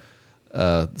our,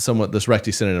 this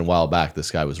Recti sent in a while back, this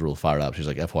guy was real fired up. She's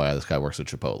like, FYI, this guy works at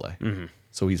Chipotle. Mm-hmm.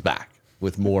 So he's back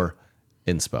with more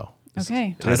inspo.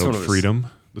 Okay. This one Titled was- Freedom,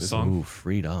 the song. Ooh,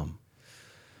 freedom.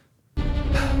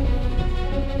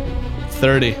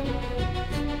 30.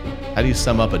 How do you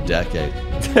sum up a decade?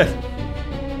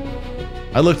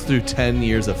 I looked through 10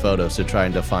 years of photos to try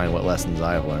and define what lessons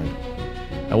I have learned.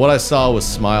 And what I saw was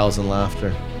smiles and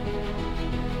laughter.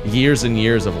 Years and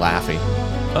years of laughing.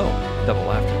 Oh, double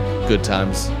laughter. Good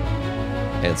times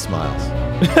and smiles.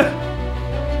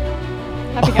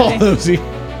 Happy All guy. those,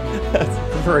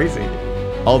 That's crazy.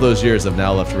 all those years have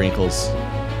now left wrinkles.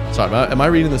 Sorry, am I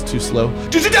reading this too slow?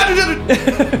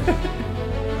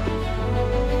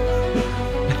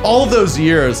 All of those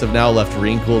years have now left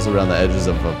wrinkles around the edges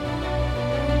of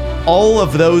all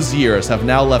of those years have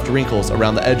now left wrinkles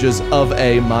around the edges of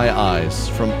my eyes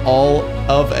from all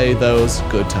of those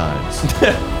good times.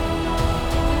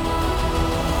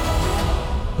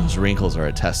 Those wrinkles are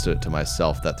a testament to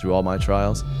myself that through all my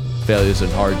trials, failures,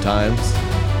 and hard times,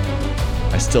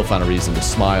 I still found a reason to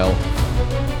smile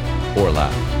or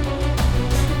laugh.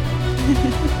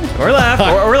 Or laugh.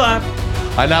 Or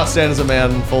laugh. I now stand as a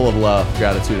man full of love,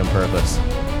 gratitude, and purpose.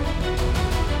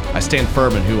 I stand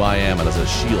firm in who I am and as a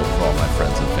shield for all my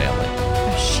friends and family.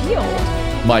 A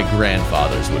shield? My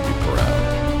grandfathers would be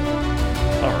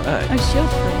proud. All right. A shield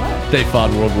for what? They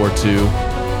fought World War II.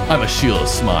 I'm a shield of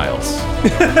smiles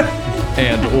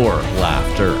and or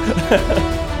laughter.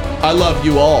 I love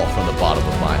you all from the bottom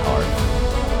of my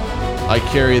heart. I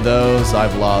carry those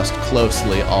I've lost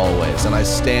closely always, and I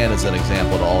stand as an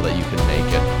example to all that you can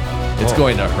make it. It's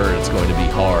going to hurt, it's going to be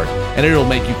hard, and it'll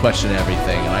make you question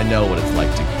everything, and I know what it's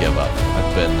like to give up.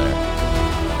 I've been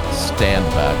there. Stand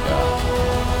back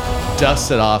up. Dust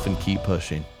it off and keep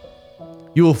pushing.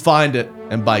 You will find it,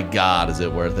 and by God, is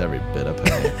it worth every bit of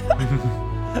pain.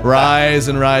 Rise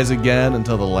and rise again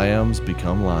until the lambs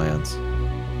become lions.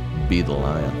 Be the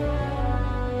lion.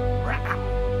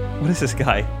 What is this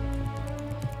guy?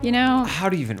 You know, How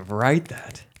do you even write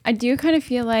that? I do kind of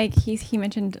feel like he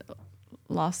mentioned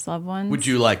lost loved ones. Would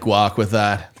you like walk with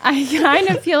that? I kind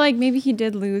of feel like maybe he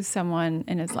did lose someone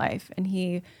in his life,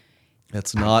 and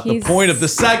That's not the He's- point of the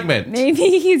segment.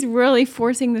 maybe he's really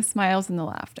forcing the smiles and the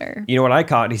laughter. You know what I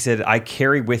caught? He said, I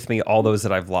carry with me all those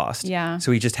that I've lost. Yeah.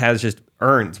 So he just has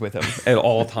urns with him at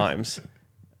all times.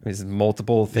 There's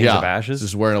multiple things of ashes.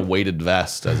 Just wearing a weighted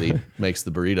vest as he makes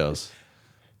the burritos.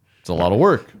 It's a lot of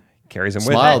work. Carries him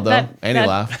with Smiled him. though, and he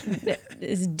laughed.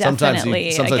 Is Sometimes he-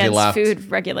 definitely sometimes he against laughed.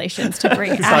 food regulations to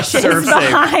bring not ashes serve safe.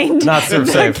 behind Not serve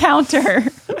the safe. counter.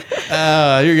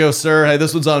 Here you go, sir. Hey,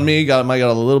 this one's on me. Might got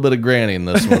a little bit of granny in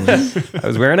this one. I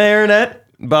was wearing a hairnet.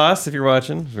 Boss, if you're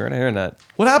watching, I was wearing a hairnet.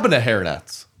 What happened to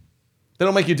hairnets? They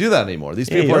don't make you do that anymore. These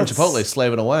Yeah, people you are in don't Chipotle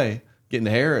slaving away, getting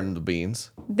hair in the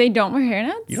beans. They don't wear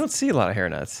hairnets? You don't see a lot of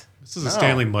hairnets. This is a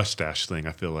Stanley mustache thing,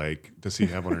 I feel like. Does he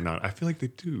have one or not? I feel like they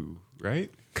do, right?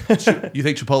 You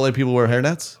think Chipotle people wear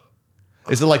hairnets?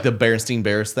 Is it like the Berenstein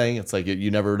Bears thing? It's like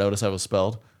you never notice how it was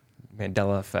spelled?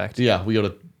 Mandela effect. Yeah, we go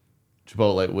to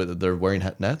Chipotle with they're wearing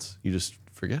nets. You just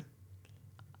forget.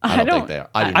 I think they are.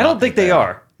 I do don't not think they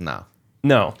are. No.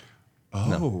 No.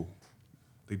 Oh.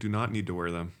 They do not need to wear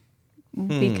them.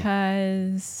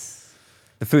 Because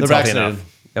The food's They're healthy vaccinated.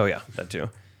 enough. Oh, yeah, that too.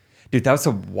 Dude, that was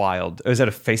a wild. Was that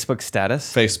a Facebook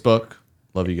status? Facebook.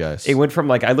 Love you guys. It went from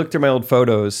like, I looked through my old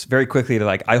photos very quickly to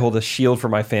like, I hold a shield for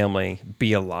my family,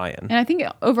 be a lion. and I think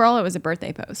overall it was a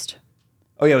birthday post.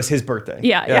 Oh, yeah, it was his birthday.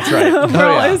 Yeah, That's right.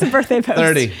 overall, yeah. it was a birthday post.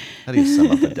 30. How do you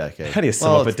sum up a decade? How do you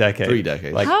sum up a decade? 3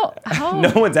 decades. Like, How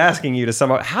no one's asking you to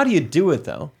sum up. How do you do it,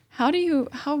 though?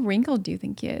 how wrinkled do you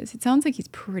think he is? It sounds like he's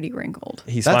pretty wrinkled.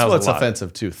 He That's smiles what's a lot.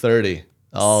 offensive too. 30.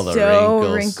 All the So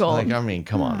wrinkles. wrinkled. Like, I mean,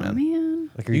 come on, man. Man,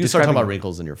 Like, are You can start talking describing- about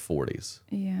wrinkles in your 40s.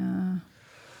 yeah.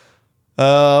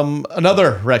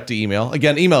 Another recti email.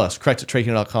 Again, email us,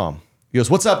 correct@traking.com. He goes,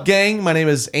 "What's up, gang? My name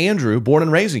is Andrew, born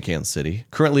and raised in Kansas City,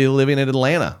 currently living in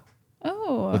Atlanta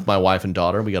Oh, with my wife and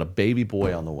daughter. We got a baby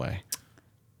boy on the way."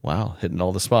 Wow, hitting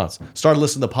all the spots. Started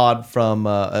listening to the pod from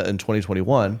in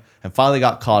 2021 and finally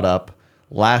got caught up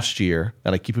last year,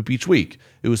 and I keep up each week.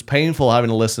 It was painful having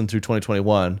to listen through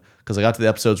 2021 because I got to the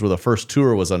episodes where the first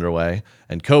tour was underway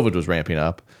and COVID was ramping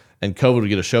up, and COVID would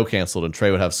get a show canceled, and Trey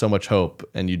would have so much hope,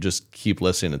 and you just keep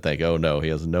listening and think, oh no, he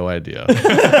has no idea.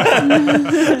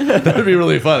 That would be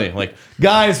really funny. Like,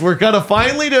 guys, we're going to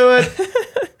finally do it.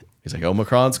 He's like,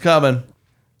 Omicron's coming.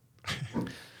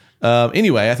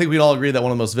 Anyway, I think we'd all agree that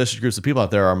one of the most vicious groups of people out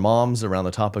there are moms around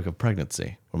the topic of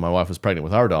pregnancy. When my wife was pregnant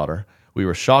with our daughter, we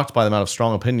were shocked by the amount of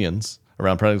strong opinions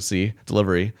around pregnancy,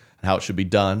 delivery, and how it should be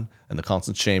done, and the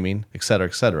constant shaming, et cetera,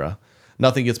 et cetera.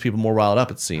 Nothing gets people more riled up,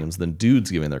 it seems, than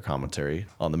dudes giving their commentary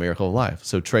on the miracle of life.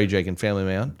 So, Trey, Jake, and Family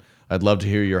Man, I'd love to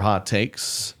hear your hot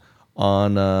takes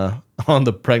on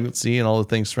the pregnancy and all the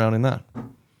things surrounding that.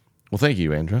 Well, thank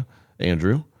you, Andrew.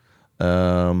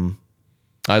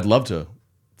 I'd love to.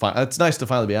 It's nice to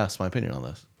finally be asked my opinion on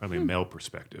this. Probably a male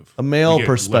perspective. A male We get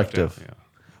left perspective. out, yeah.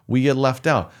 We get left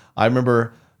out. I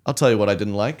remember I'll tell you what I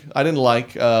didn't like. I didn't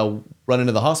like running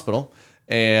to the hospital.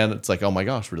 And it's like, oh my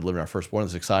gosh, we're delivering our firstborn.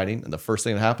 It's exciting. And the first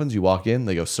thing that happens, you walk in,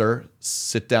 they go, sir,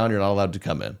 sit down. You're not allowed to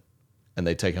come in. And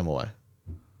they take him away.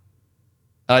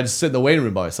 And I just sit in the waiting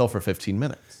room by myself for 15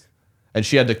 minutes. And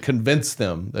she had to convince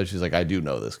them that she's like, I do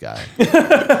know this guy.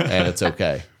 And it's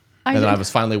okay. And then I was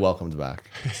finally welcomed back.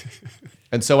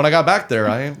 And so when I got back there,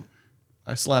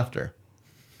 I slapped her.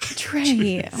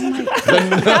 Trey, oh my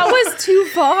God. That was too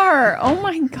far. Oh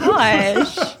my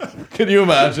gosh. Can you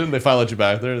imagine? They finally let you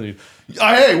back there. And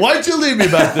hey, why'd you leave me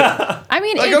back there? I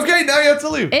mean, like, okay, now you have to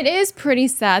leave. It is pretty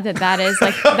sad that is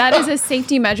like, that is a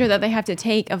safety measure that they have to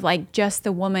take of like just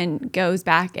the woman goes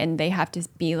back and they have to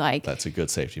be like. That's a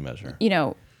good safety measure.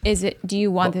 Do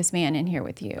you want this man in here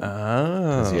with you?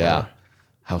 Yeah.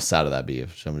 How sad would that be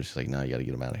if somebody's just like, no, you got to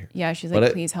get him out of here. Yeah, she's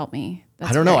like, please help me.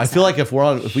 That's I don't know. I sad. feel like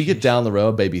if we get down the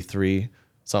road, baby 3,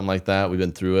 something like that, we've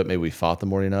been through it, maybe we fought the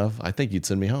morning of, I think you'd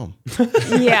send me home.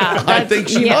 Yeah. I think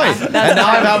she might. And now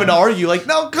I'm having to argue like,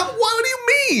 no, what do you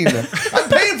mean? I'm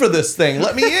paying for this thing.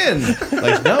 Let me in.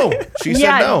 Like, no. She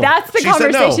said no. Yeah, that's the She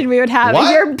said conversation no. we would have.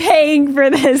 What? You're paying for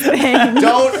this thing.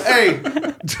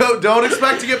 Don't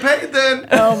expect to get paid then.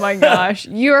 Oh my gosh.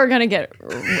 You are going to get,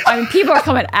 people are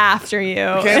coming after you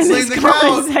in leave this the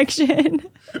comment couch. section.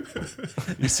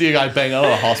 You see a guy bang out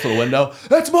of a hospital window.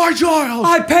 That's my child.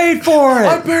 I paid for it.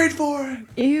 I paid for it.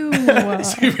 Ew.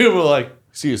 See, people are like,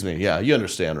 excuse me. Yeah, you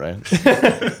understand, right?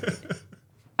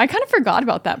 I kind of forgot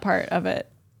about that part of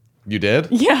it. You did?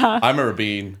 Yeah. I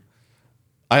remember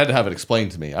I had to have it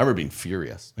explained to me. I remember being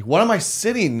furious. Like, what am I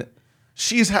sitting?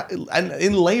 She's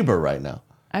in labor right now.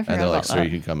 I forgot and they're like, about sir, that. you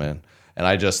can come in.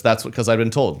 And that's because I'd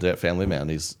been told, family man,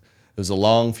 it was a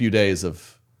long few days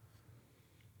of,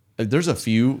 there's a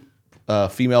few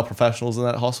female professionals in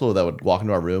that hospital that would walk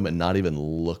into our room and not even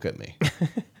look at me.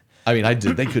 I mean,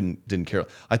 they didn't care.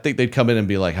 I think they'd come in and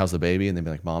be like, how's the baby? And they'd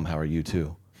be like, Mom, how are you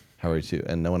too? How are you too?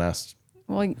 And no one asked.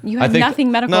 Well, you have nothing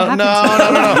medical happen to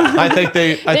No. I think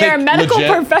they are a medical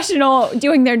legit, professional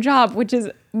doing their job, which is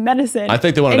medicine. I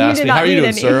think they wanted to ask me, how are you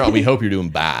doing, sir? We hope you're doing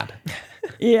bad.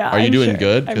 Yeah. Are you doing sure.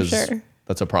 good? I'm Because sure.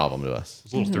 that's a problem to us. I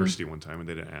was a little thirsty one time and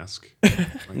they didn't ask.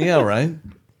 Yeah, right?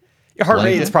 Your heart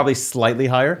rate Like is it? probably slightly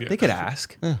higher. Yeah. They could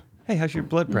ask, hey, how's your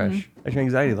blood pressure? How's your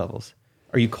anxiety levels?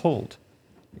 Are you cold?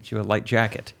 Get you a light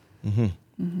jacket.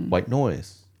 White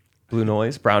noise. Blue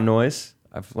noise, brown noise.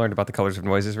 I've learned about the colors of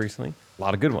noises recently. A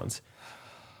lot of good ones.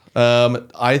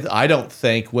 I don't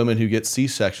think women who get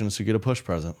C-sections should get a push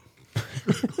present.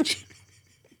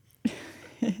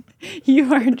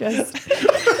 You are just.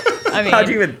 I mean, How'd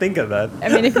you even think of that? I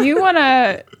mean, if you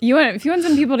want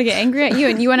some people to get angry at you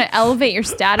and you want to elevate your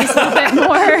status a little bit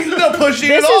more, No pushing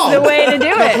this at all. is the way to do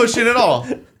No it. pushing at all.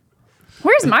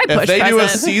 Where's my push If they present? do a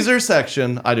Caesar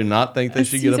section, I do not think they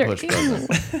should get a Caesar- push ew.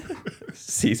 present.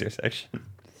 Caesar section.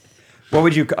 What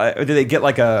would you? Do they get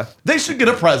like a They should get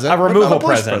a present. A but not removal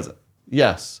push present.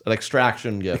 Yes, an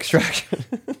extraction gift. extraction?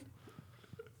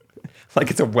 Like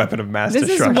it's a weapon of mass This is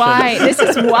destruction. this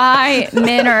is why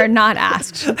men are not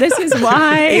asked. This is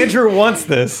why. Andrew wants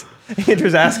this.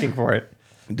 Andrew's asking for it.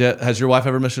 Has your wife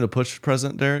ever mentioned a push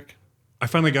present, Derek? I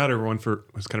finally got her one it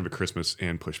was kind of a Christmas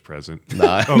and push present.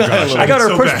 Nah. Oh gosh. I got her a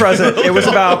so push bad. present. It was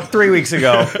about 3 weeks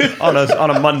ago on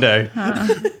a Monday.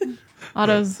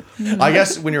 Otto's. I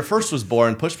guess when your first was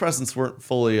born, push presents weren't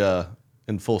fully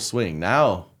in full swing.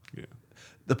 Now, Yeah.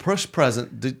 the push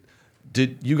present,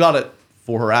 did you got it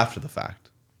for her after the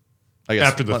fact? I guess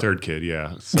After the third kid,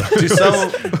 yeah. So, Do some,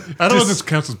 I don't know if this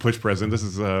counts as push present. This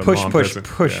is Push, mom push, present.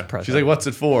 push Yeah. present. she's like, "What's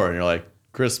it for?" And you're like,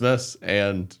 "Christmas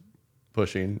and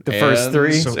pushing." The first and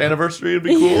three? anniversary would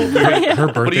be cool. Her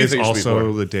do birthday you is think it should be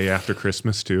also for? the day after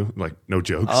Christmas too. Like no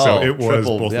joke. Oh, So it was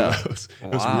triple, both yeah. of those.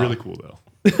 It was really cool though.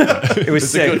 It was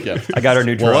It's a sick. good gift. I got her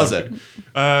new What drone. was it?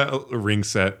 A ring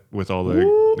set with all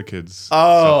the kids.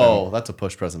 Oh, that's a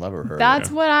push present I've ever heard.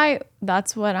 That's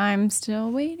what I'm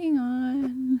still waiting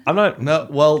on. I'm not. No,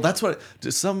 well, that's what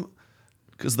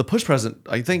because the push present.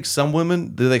 I think some women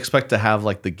do they expect to have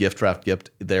like the gift wrapped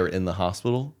gift there in the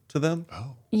hospital to them.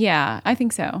 Oh, Yeah, I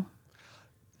think so.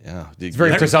 yeah, it's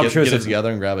very presumptuous Get it of-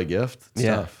 together and grab a gift. It's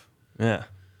Yeah. tough. Yeah.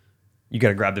 You got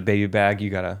to grab the baby bag. You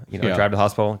got to, Yeah. drive to the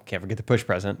hospital. Can't forget the push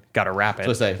present. Got to wrap it.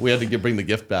 So I say we had to bring the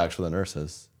gift bags for the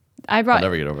nurses. I brought. I'll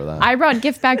never get over that. I brought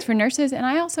gift bags for nurses, and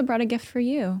I also brought a gift for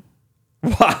you.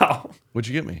 Wow. What'd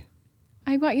you get me?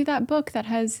 I bought you that book that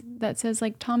says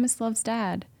like Thomas Loves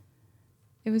Dad.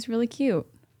 It was really cute.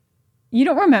 You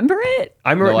don't remember it?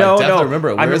 I No, remember. I definitely remember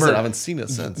it. I Where is remember it? I haven't seen it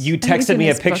since. You think it's texted in me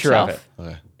a this picture of it. bookshelf.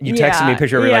 Okay. You texted me a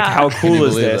picture of it. Like, Yeah. how cool you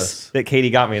is believe this this? that Katie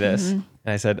got me this? And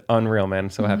I said, unreal, man. I'm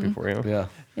so happy for you. Yeah.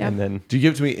 Yeah. And then Do you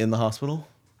give it to me in the hospital?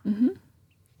 Mm-hmm.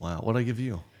 Wow. What'd I give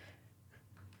you?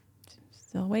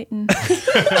 Still waiting.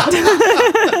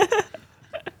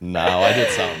 No, I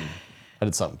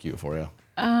did something cute for you.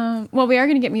 Well, we are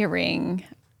going to get me a ring.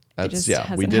 That's just we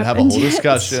hasn't did have a happened whole yet.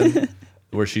 discussion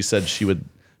where she said she would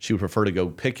prefer to go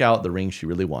pick out the ring she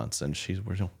really wants, and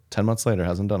we're 10 months later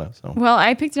hasn't done it. So Well,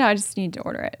 I picked it out. I just need to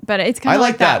order it. But it's kind I of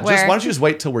like that. where Why don't you just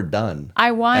wait till we're done?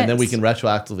 and then we can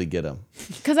retroactively get them.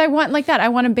 Because I want like that. I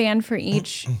want a band for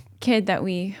each kid that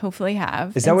we hopefully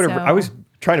have. Is that what I was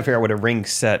trying to figure out what a ring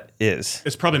set is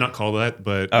It's probably not called that,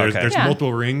 but okay. there's Yeah.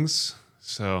 multiple rings.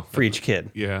 So for each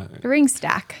kid. yeah. The ring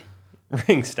stack.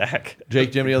 Ring stack.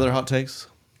 Jake, do you have any other hot takes?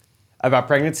 About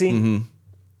pregnancy?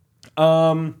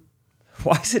 Why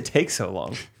does it take so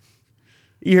long?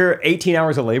 You hear 18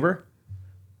 hours of labor?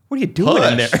 What are you doing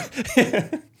in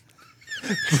there?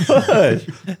 Push.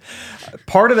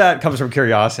 Part of that comes from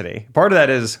curiosity. Part of that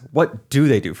is, what do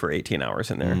they do for 18 hours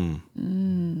in there?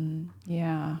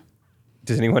 Yeah.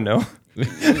 Does anyone know?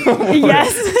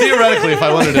 Yes. Theoretically, if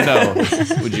I wanted to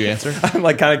know, would you answer? I'm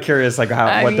like kind of curious, like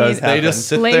I what does mean, happen. They just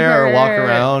sit there or walk Labor.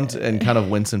 around and kind of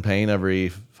wince in pain every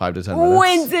 5 to 10 minutes.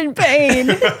 Wins in pain.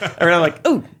 and I'm like,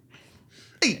 ooh,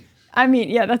 I mean,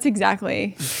 yeah, that's exactly.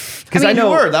 because I You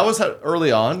know. were. That was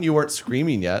early on. You weren't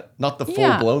screaming yet. Not the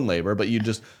Yeah. full-blown labor, but you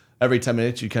just, every 10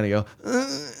 minutes, you kind of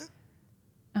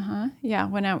go, Yeah,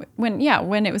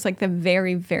 when it was like the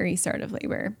very, very start of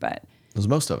labor. But That was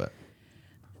most of it.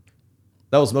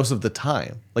 That was most of the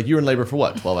time. Like you were in labor for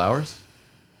what, 12 hours?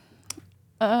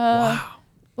 a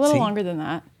little See? longer than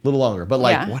that. A little longer. But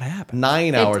like Yeah. What happened?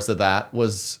 9 hours of that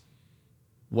was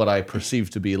what I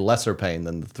perceived to be lesser pain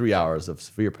than the 3 hours of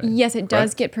severe pain. Yes, it does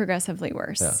correct? get progressively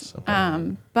worse. Yes,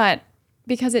 okay. But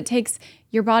because it takes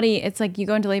your body, it's like you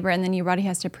go into labor and then your body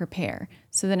has to prepare.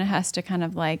 So then it has to kind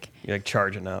of like, You're like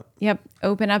charging up.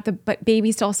 open up. But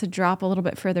baby still has to drop a little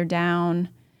bit further down,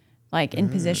 like in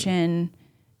position.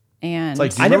 And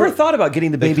Like, do you I never remember- thought about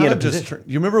getting the They baby in kind a of just position.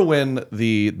 you remember when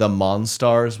the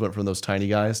Monstars went from those tiny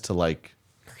guys to like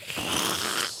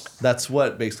that's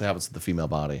what basically happens to the female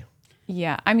body.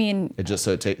 yeah, I mean, It just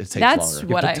it takes that's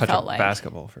longer. what I Touch felt a like.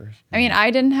 basketball first. I mean, I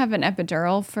didn't have an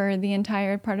epidural for the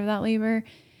entire part of that labor.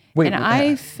 Wait, and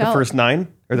I the felt first 9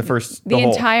 or the first the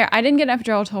whole? entire, I didn't get an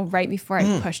epidural until right before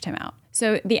I pushed him out.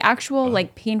 So the actual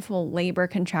like painful labor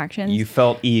contractions. You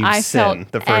felt Eve's I sin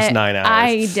felt the first 9 hours.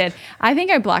 I did. I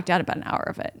think I blocked out about an hour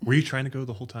of it. Were you trying to go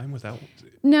the whole time without?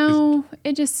 No,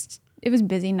 it was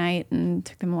busy night and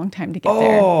took them a long time to get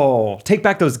there. Oh, take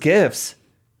back those gifts.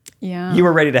 Yeah. You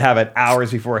were ready to have it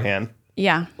hours beforehand.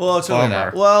 Yeah. Well, it's only Bummer.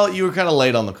 not. Well, you were kind of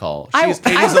late on the call. I-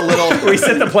 Katie's a little. We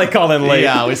sent the play call in late.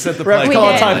 Yeah, we sent the We're play having call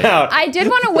to We call did. a timeout. I did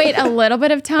want to wait a little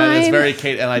bit of time. And it's very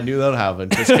Kate, and I knew that would happen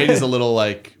because Katie's a little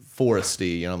like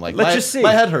foresty, and I'm like, Let's just see.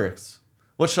 My head hurts.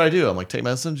 What should I do? I'm like, take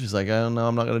medicine. She's like, I don't know,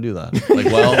 I'm not gonna do that. I'm like,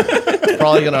 well, it's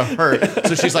probably gonna hurt.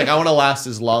 So she's like, I want to last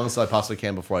as long as I possibly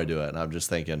can before I do it. And I'm just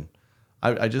thinking,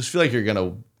 I just feel like you're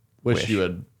gonna wish you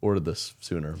had ordered this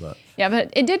sooner, but Yeah, but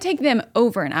it did take them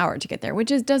over an hour to get there,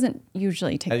 which doesn't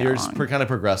usually take and that you're long. just kind of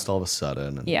progressed all of a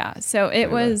sudden. And Yeah, so it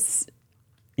was.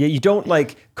 Yeah, you don't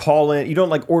like call in. You don't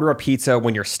like order a pizza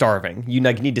when you're starving. You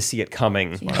like need to see it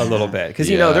coming a little bit because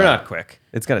you know they're not quick.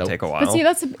 It's gonna take a while. But see,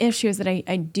 that's the issue is that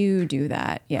I do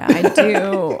that. Yeah, I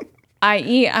do. I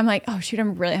eat. I'm like, oh shoot,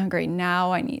 I'm really hungry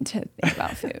now. I need to think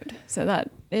about food. So that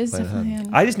is definitely.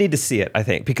 I just need to see it, I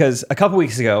think, because a couple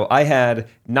weeks ago I had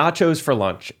nachos for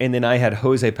lunch and then I had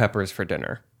Jose peppers for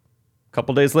dinner. A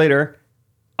couple days later,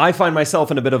 I find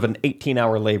myself in a bit of an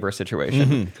 18-hour labor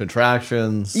situation.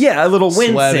 contractions. Yeah, a little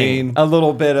wincing, Sweating. a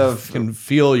little bit of Can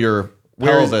feel your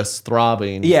pelvis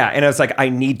throbbing. yeah, and I was like, I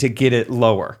need to get it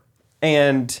lower.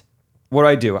 And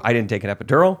what do? I didn't take an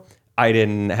epidural. I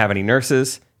didn't have any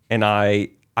nurses, and I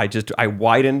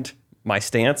widened my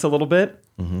stance a little bit,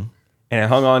 and I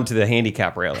hung on to the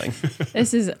handicap railing,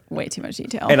 This is way too much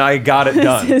detail. and I got it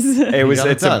done. It was got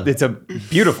it done. it's a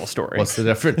beautiful story. What's the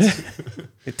difference?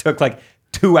 It took like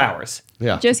 2 hours.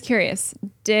 Yeah. Just curious,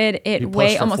 did it pushed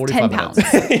weigh for almost 45 10 pounds?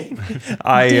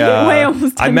 I Did it weigh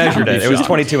almost I 10 measured pounds? it. It was Shocked.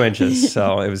 22 inches,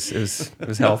 so it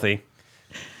was healthy.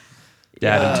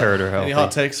 Dad and Turd are Any healthy.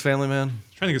 hot takes, family man?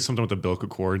 Trying to get something with the umbilical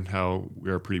cord. How we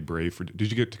are pretty brave for.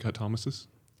 Did you get to cut Thomas's?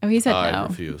 Oh, he said I no.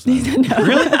 refuse.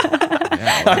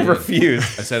 I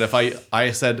refuse. I said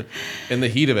I said in the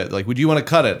heat of it, like, would you want to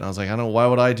cut it? And I was like, I don't know, why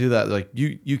would I do that? Like,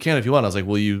 you can if you want. I was like,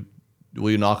 will you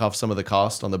knock off some of the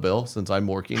cost on the bill since I'm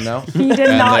working now? He did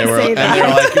not say that. And they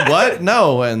were like, what?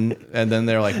 No. And then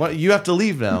they're like, what? You have to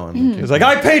leave now. And It was like,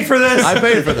 I paid for this. I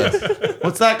paid for this.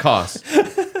 What's that cost?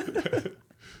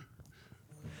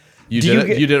 You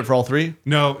did it for all three?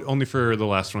 No, only for the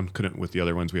last one. Couldn't with the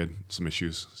other ones. We had some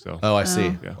issues. So Oh, I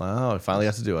see. Yeah. Wow, I finally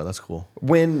got to do it. That's cool.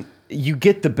 When you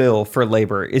get the bill for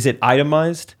labor. Is it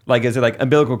itemized? Like, is it like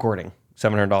umbilical cording,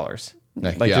 $700?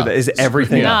 Like, yeah. is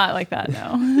everything? Not like that,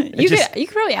 no. You could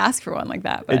probably ask for one like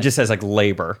that. But It just says like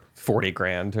labor, 40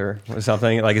 grand or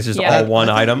something. Like it's just Yeah. all one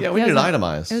item. Yeah, we need it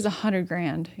itemized. it was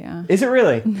 $100,000, yeah. Is it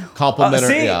really? Complimentary.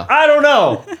 See, Yeah. I don't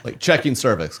know. Like checking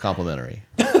cervix, complimentary.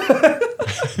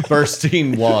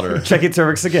 Bursting water. Checking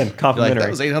cervix again, Like, complimentary. that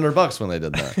was $800 when they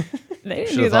did that. They didn't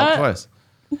Should do have thought that. twice.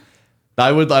 I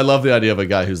love the idea of a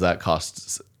guy who's that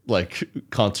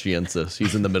conscientious.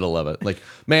 He's in the middle of it. Like,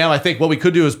 ma'am, I think what we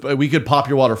could do is we could pop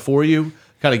your water for you,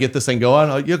 kind of get this thing going.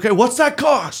 Like, okay, what's that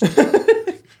cost?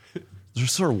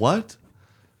 Sir, what?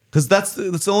 Because that's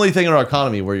the only thing in our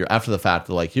economy where you're after the fact,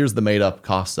 they're like, here's the made up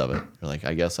cost of it. You're like,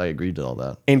 I guess I agreed to all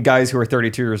that. And guys who are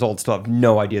 32 years old still have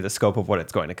no idea the scope of what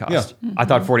it's going to cost. Yeah. I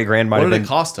thought 40 grand might What have did been. it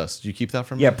cost us? Did you keep that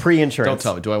from me? Yeah, pre-insurance. Don't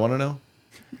tell me. Do I want to know?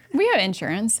 We have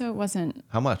insurance, so it wasn't,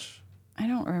 How much? I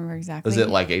don't remember exactly. Is it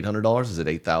like $800? Is it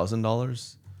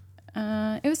 $8,000?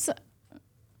 It was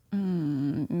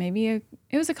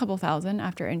it was a couple thousand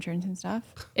after insurance and stuff.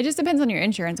 It just depends on your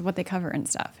insurance, what they cover and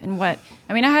stuff. And I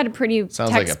had a pretty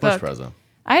Sounds like a textbook. push present.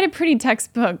 I had a pretty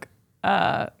textbook.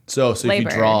 So if you labor,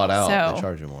 draw it out, so- they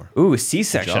charge you more. Ooh,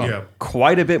 C-section. Yeah.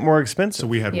 Quite a bit more So expensive.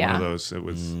 we had one Yeah. of those. It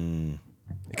was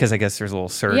Because I guess there's a little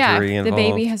surgery Yeah, if involved.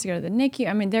 the baby has to go to the NICU.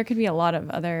 I mean, there could be a lot of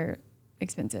other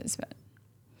expenses, but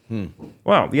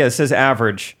Wow. Yeah, it says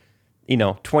average,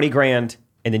 20 grand,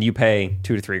 and then you pay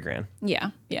 2 to 3 grand. yeah.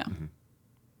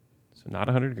 So not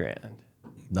 100 grand.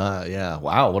 Yeah.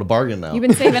 Wow. What a bargain now. You've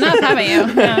been saving up, haven't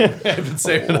you? Yeah. I've been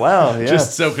saving. Wow, yeah.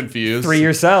 Just so confused.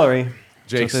 3-year salary.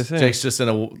 Jake's, That's what they say. Jake's just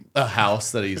in a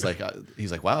house that he's like,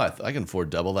 wow, I can afford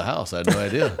double the house. I had no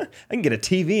idea. I can get a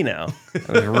TV now.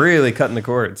 I was really cutting the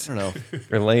cords. I don't know.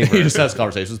 For labor. He just has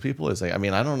conversations with people. It's like, I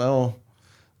mean, I don't know.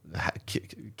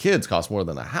 Kids cost more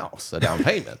than a house, a down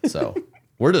payment. So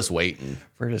we're just waiting.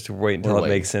 We're just waiting until We're it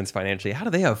waiting. makes sense financially. How do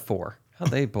they have 4? How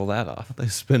do they pull that off? They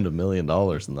spend $1 million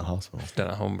in the hospital. Done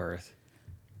a home birth.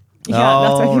 Yeah,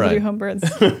 that's why people right. do home births.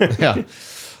 Yeah.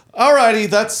 Alrighty,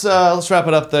 that's let's wrap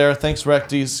it up there. Thanks,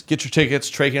 Recties. Get your tickets,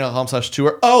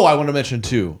 traking.com/tour. Oh, I want to mention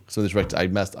too. So this Recties, I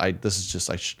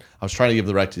was trying to give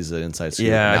the Recties an inside scoop.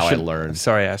 Yeah. Now I I'm learned.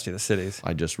 sorry I asked you the cities.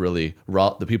 I just really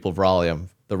the people of Raleigh,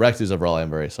 the Recties of Raleigh, I'm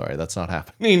very sorry. That's not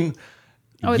happening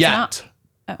Oh, it's yet. not?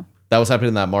 Oh. That was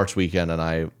happening that March weekend, and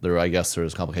I guess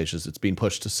there's complications. It's being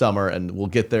pushed to summer, and we'll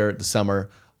get there to summer.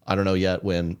 I don't know yet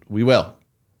when we will.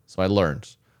 So I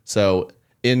learned. So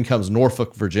in comes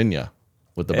Norfolk, Virginia,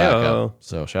 with the backup. Heyo.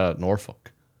 So shout out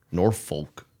Norfolk. I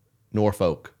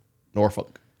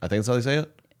think that's how they say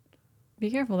it. Be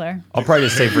careful there. I'll probably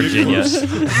just say Virginia.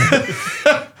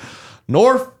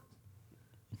 North.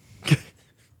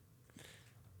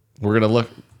 We're gonna look.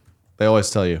 They always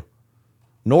tell you,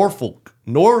 Norfolk,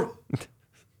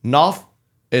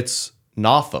 It's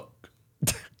Norfolk.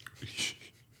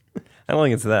 I don't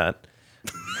think it's that.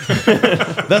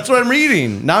 That's what I'm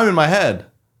reading. Now I'm in my head.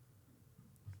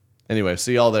 Anyway,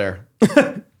 see y'all there.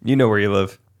 You know where you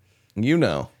live. You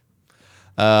know.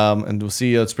 And we'll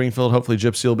see you at Springfield. Hopefully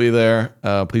Gypsy will be there.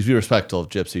 Please be respectful if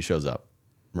Gypsy shows up.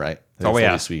 Right? That's Oh, the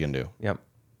yeah. least we can do. Yep.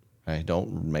 Okay?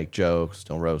 Don't make jokes.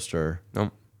 Don't roast her.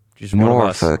 Nope. Just one of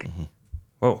us. Norfolk.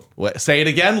 Whoa. Wait, say it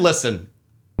again. Listen.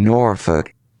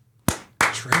 Norfolk.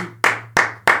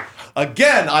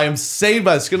 Again, I am saved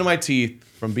by the skin of my teeth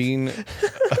from being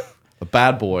a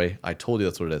bad boy. I told you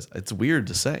that's what it is. It's weird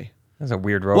to say. That's a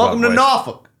weird robot Welcome to voice.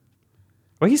 Norfolk.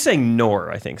 Well, he's saying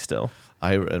Nor, I think, still.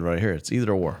 I read right here. It's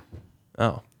either or.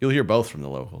 Oh. You'll hear both from the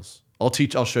locals. I'll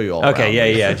show you all. Okay,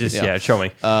 around. yeah. Just, show me.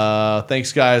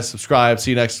 Thanks, guys. Subscribe.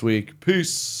 See you next week.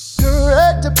 Peace.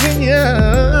 Correct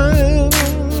opinions.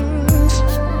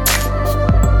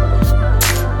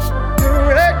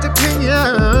 Correct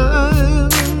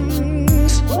opinions.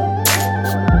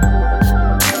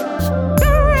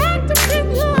 Correct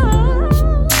opinions.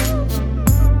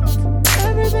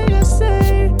 Everything I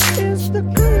say is the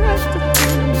correct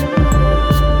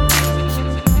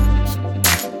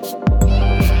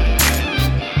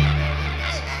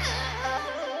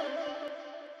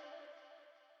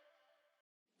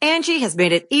Angie has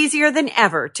made it easier than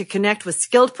ever to connect with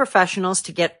skilled professionals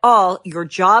to get all your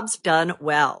jobs done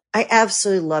well. I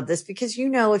absolutely love this because,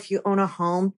 if you own a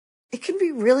home, it can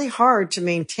be really hard to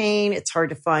maintain. It's hard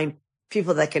to find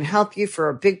people that can help you for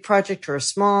a big project or a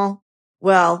small.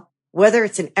 Well, whether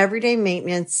it's in everyday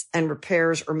maintenance and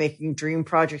repairs or making dream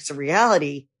projects a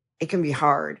reality, it can be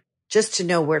hard just to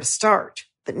know where to start.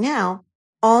 But now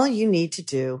all you need to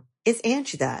do is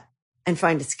Angie that and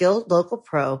find a skilled local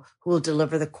pro who will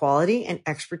deliver the quality and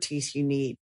expertise you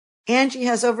need. Angie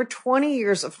has over 20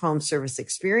 years of home service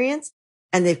experience,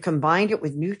 And they've combined it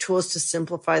with new tools to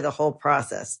simplify the whole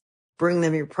process. Bring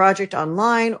them your project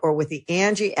online or with the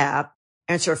Angie app,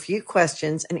 answer a few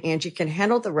questions, and Angie can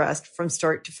handle the rest from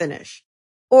start to finish.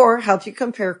 Or help you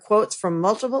compare quotes from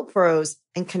multiple pros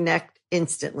and connect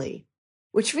instantly.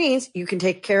 Which means you can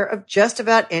take care of just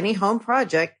about any home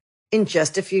project in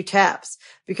just a few taps.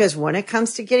 Because when it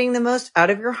comes to getting the most out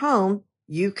of your home,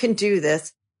 you can do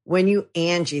this when you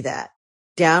Angie that.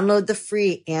 Download the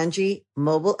free Angie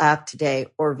mobile app today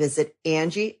or visit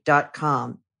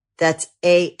Angie.com. That's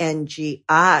ANGI.com.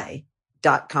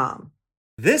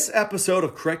 This episode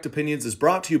of Correct Opinions is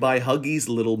brought to you by Huggies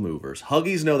Little Movers.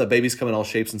 Huggies know that babies come in all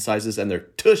shapes and sizes, and their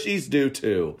tushies do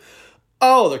too.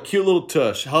 Oh, their cute little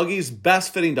tush. Huggies'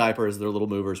 best fitting diaper is their Little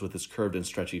Movers with its curved and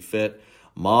stretchy fit.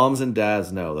 Moms and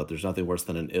dads know that there's nothing worse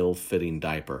than an ill-fitting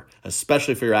diaper,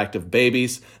 especially for your active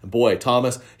babies. And boy,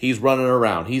 Thomas, he's running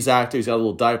around. He's active. He's got a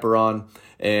little diaper on,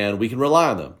 and we can rely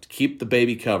on them to keep the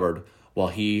baby covered while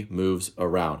he moves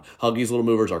around. Huggies Little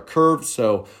Movers are curved,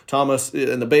 so Thomas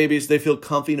and the babies, they feel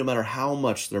comfy no matter how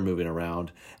much they're moving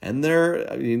around. And they're,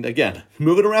 again,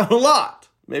 moving around a lot.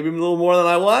 Maybe a little more than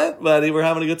I want, but we're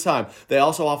having a good time. They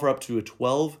also offer up to a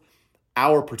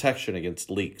 12-hour protection against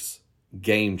leaks.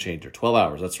 Game changer. 12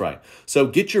 hours, that's right. So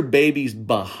get your babies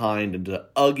behind into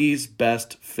Huggies'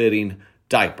 best fitting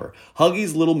diaper.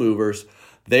 Huggies Little Movers,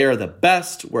 they are the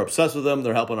best. We're obsessed with them.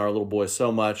 They're helping our little boy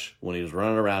so much when he's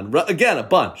running around. Again, a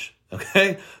bunch.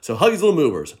 Okay? So Huggies Little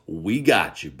Movers, we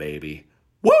got you, baby.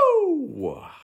 Woo!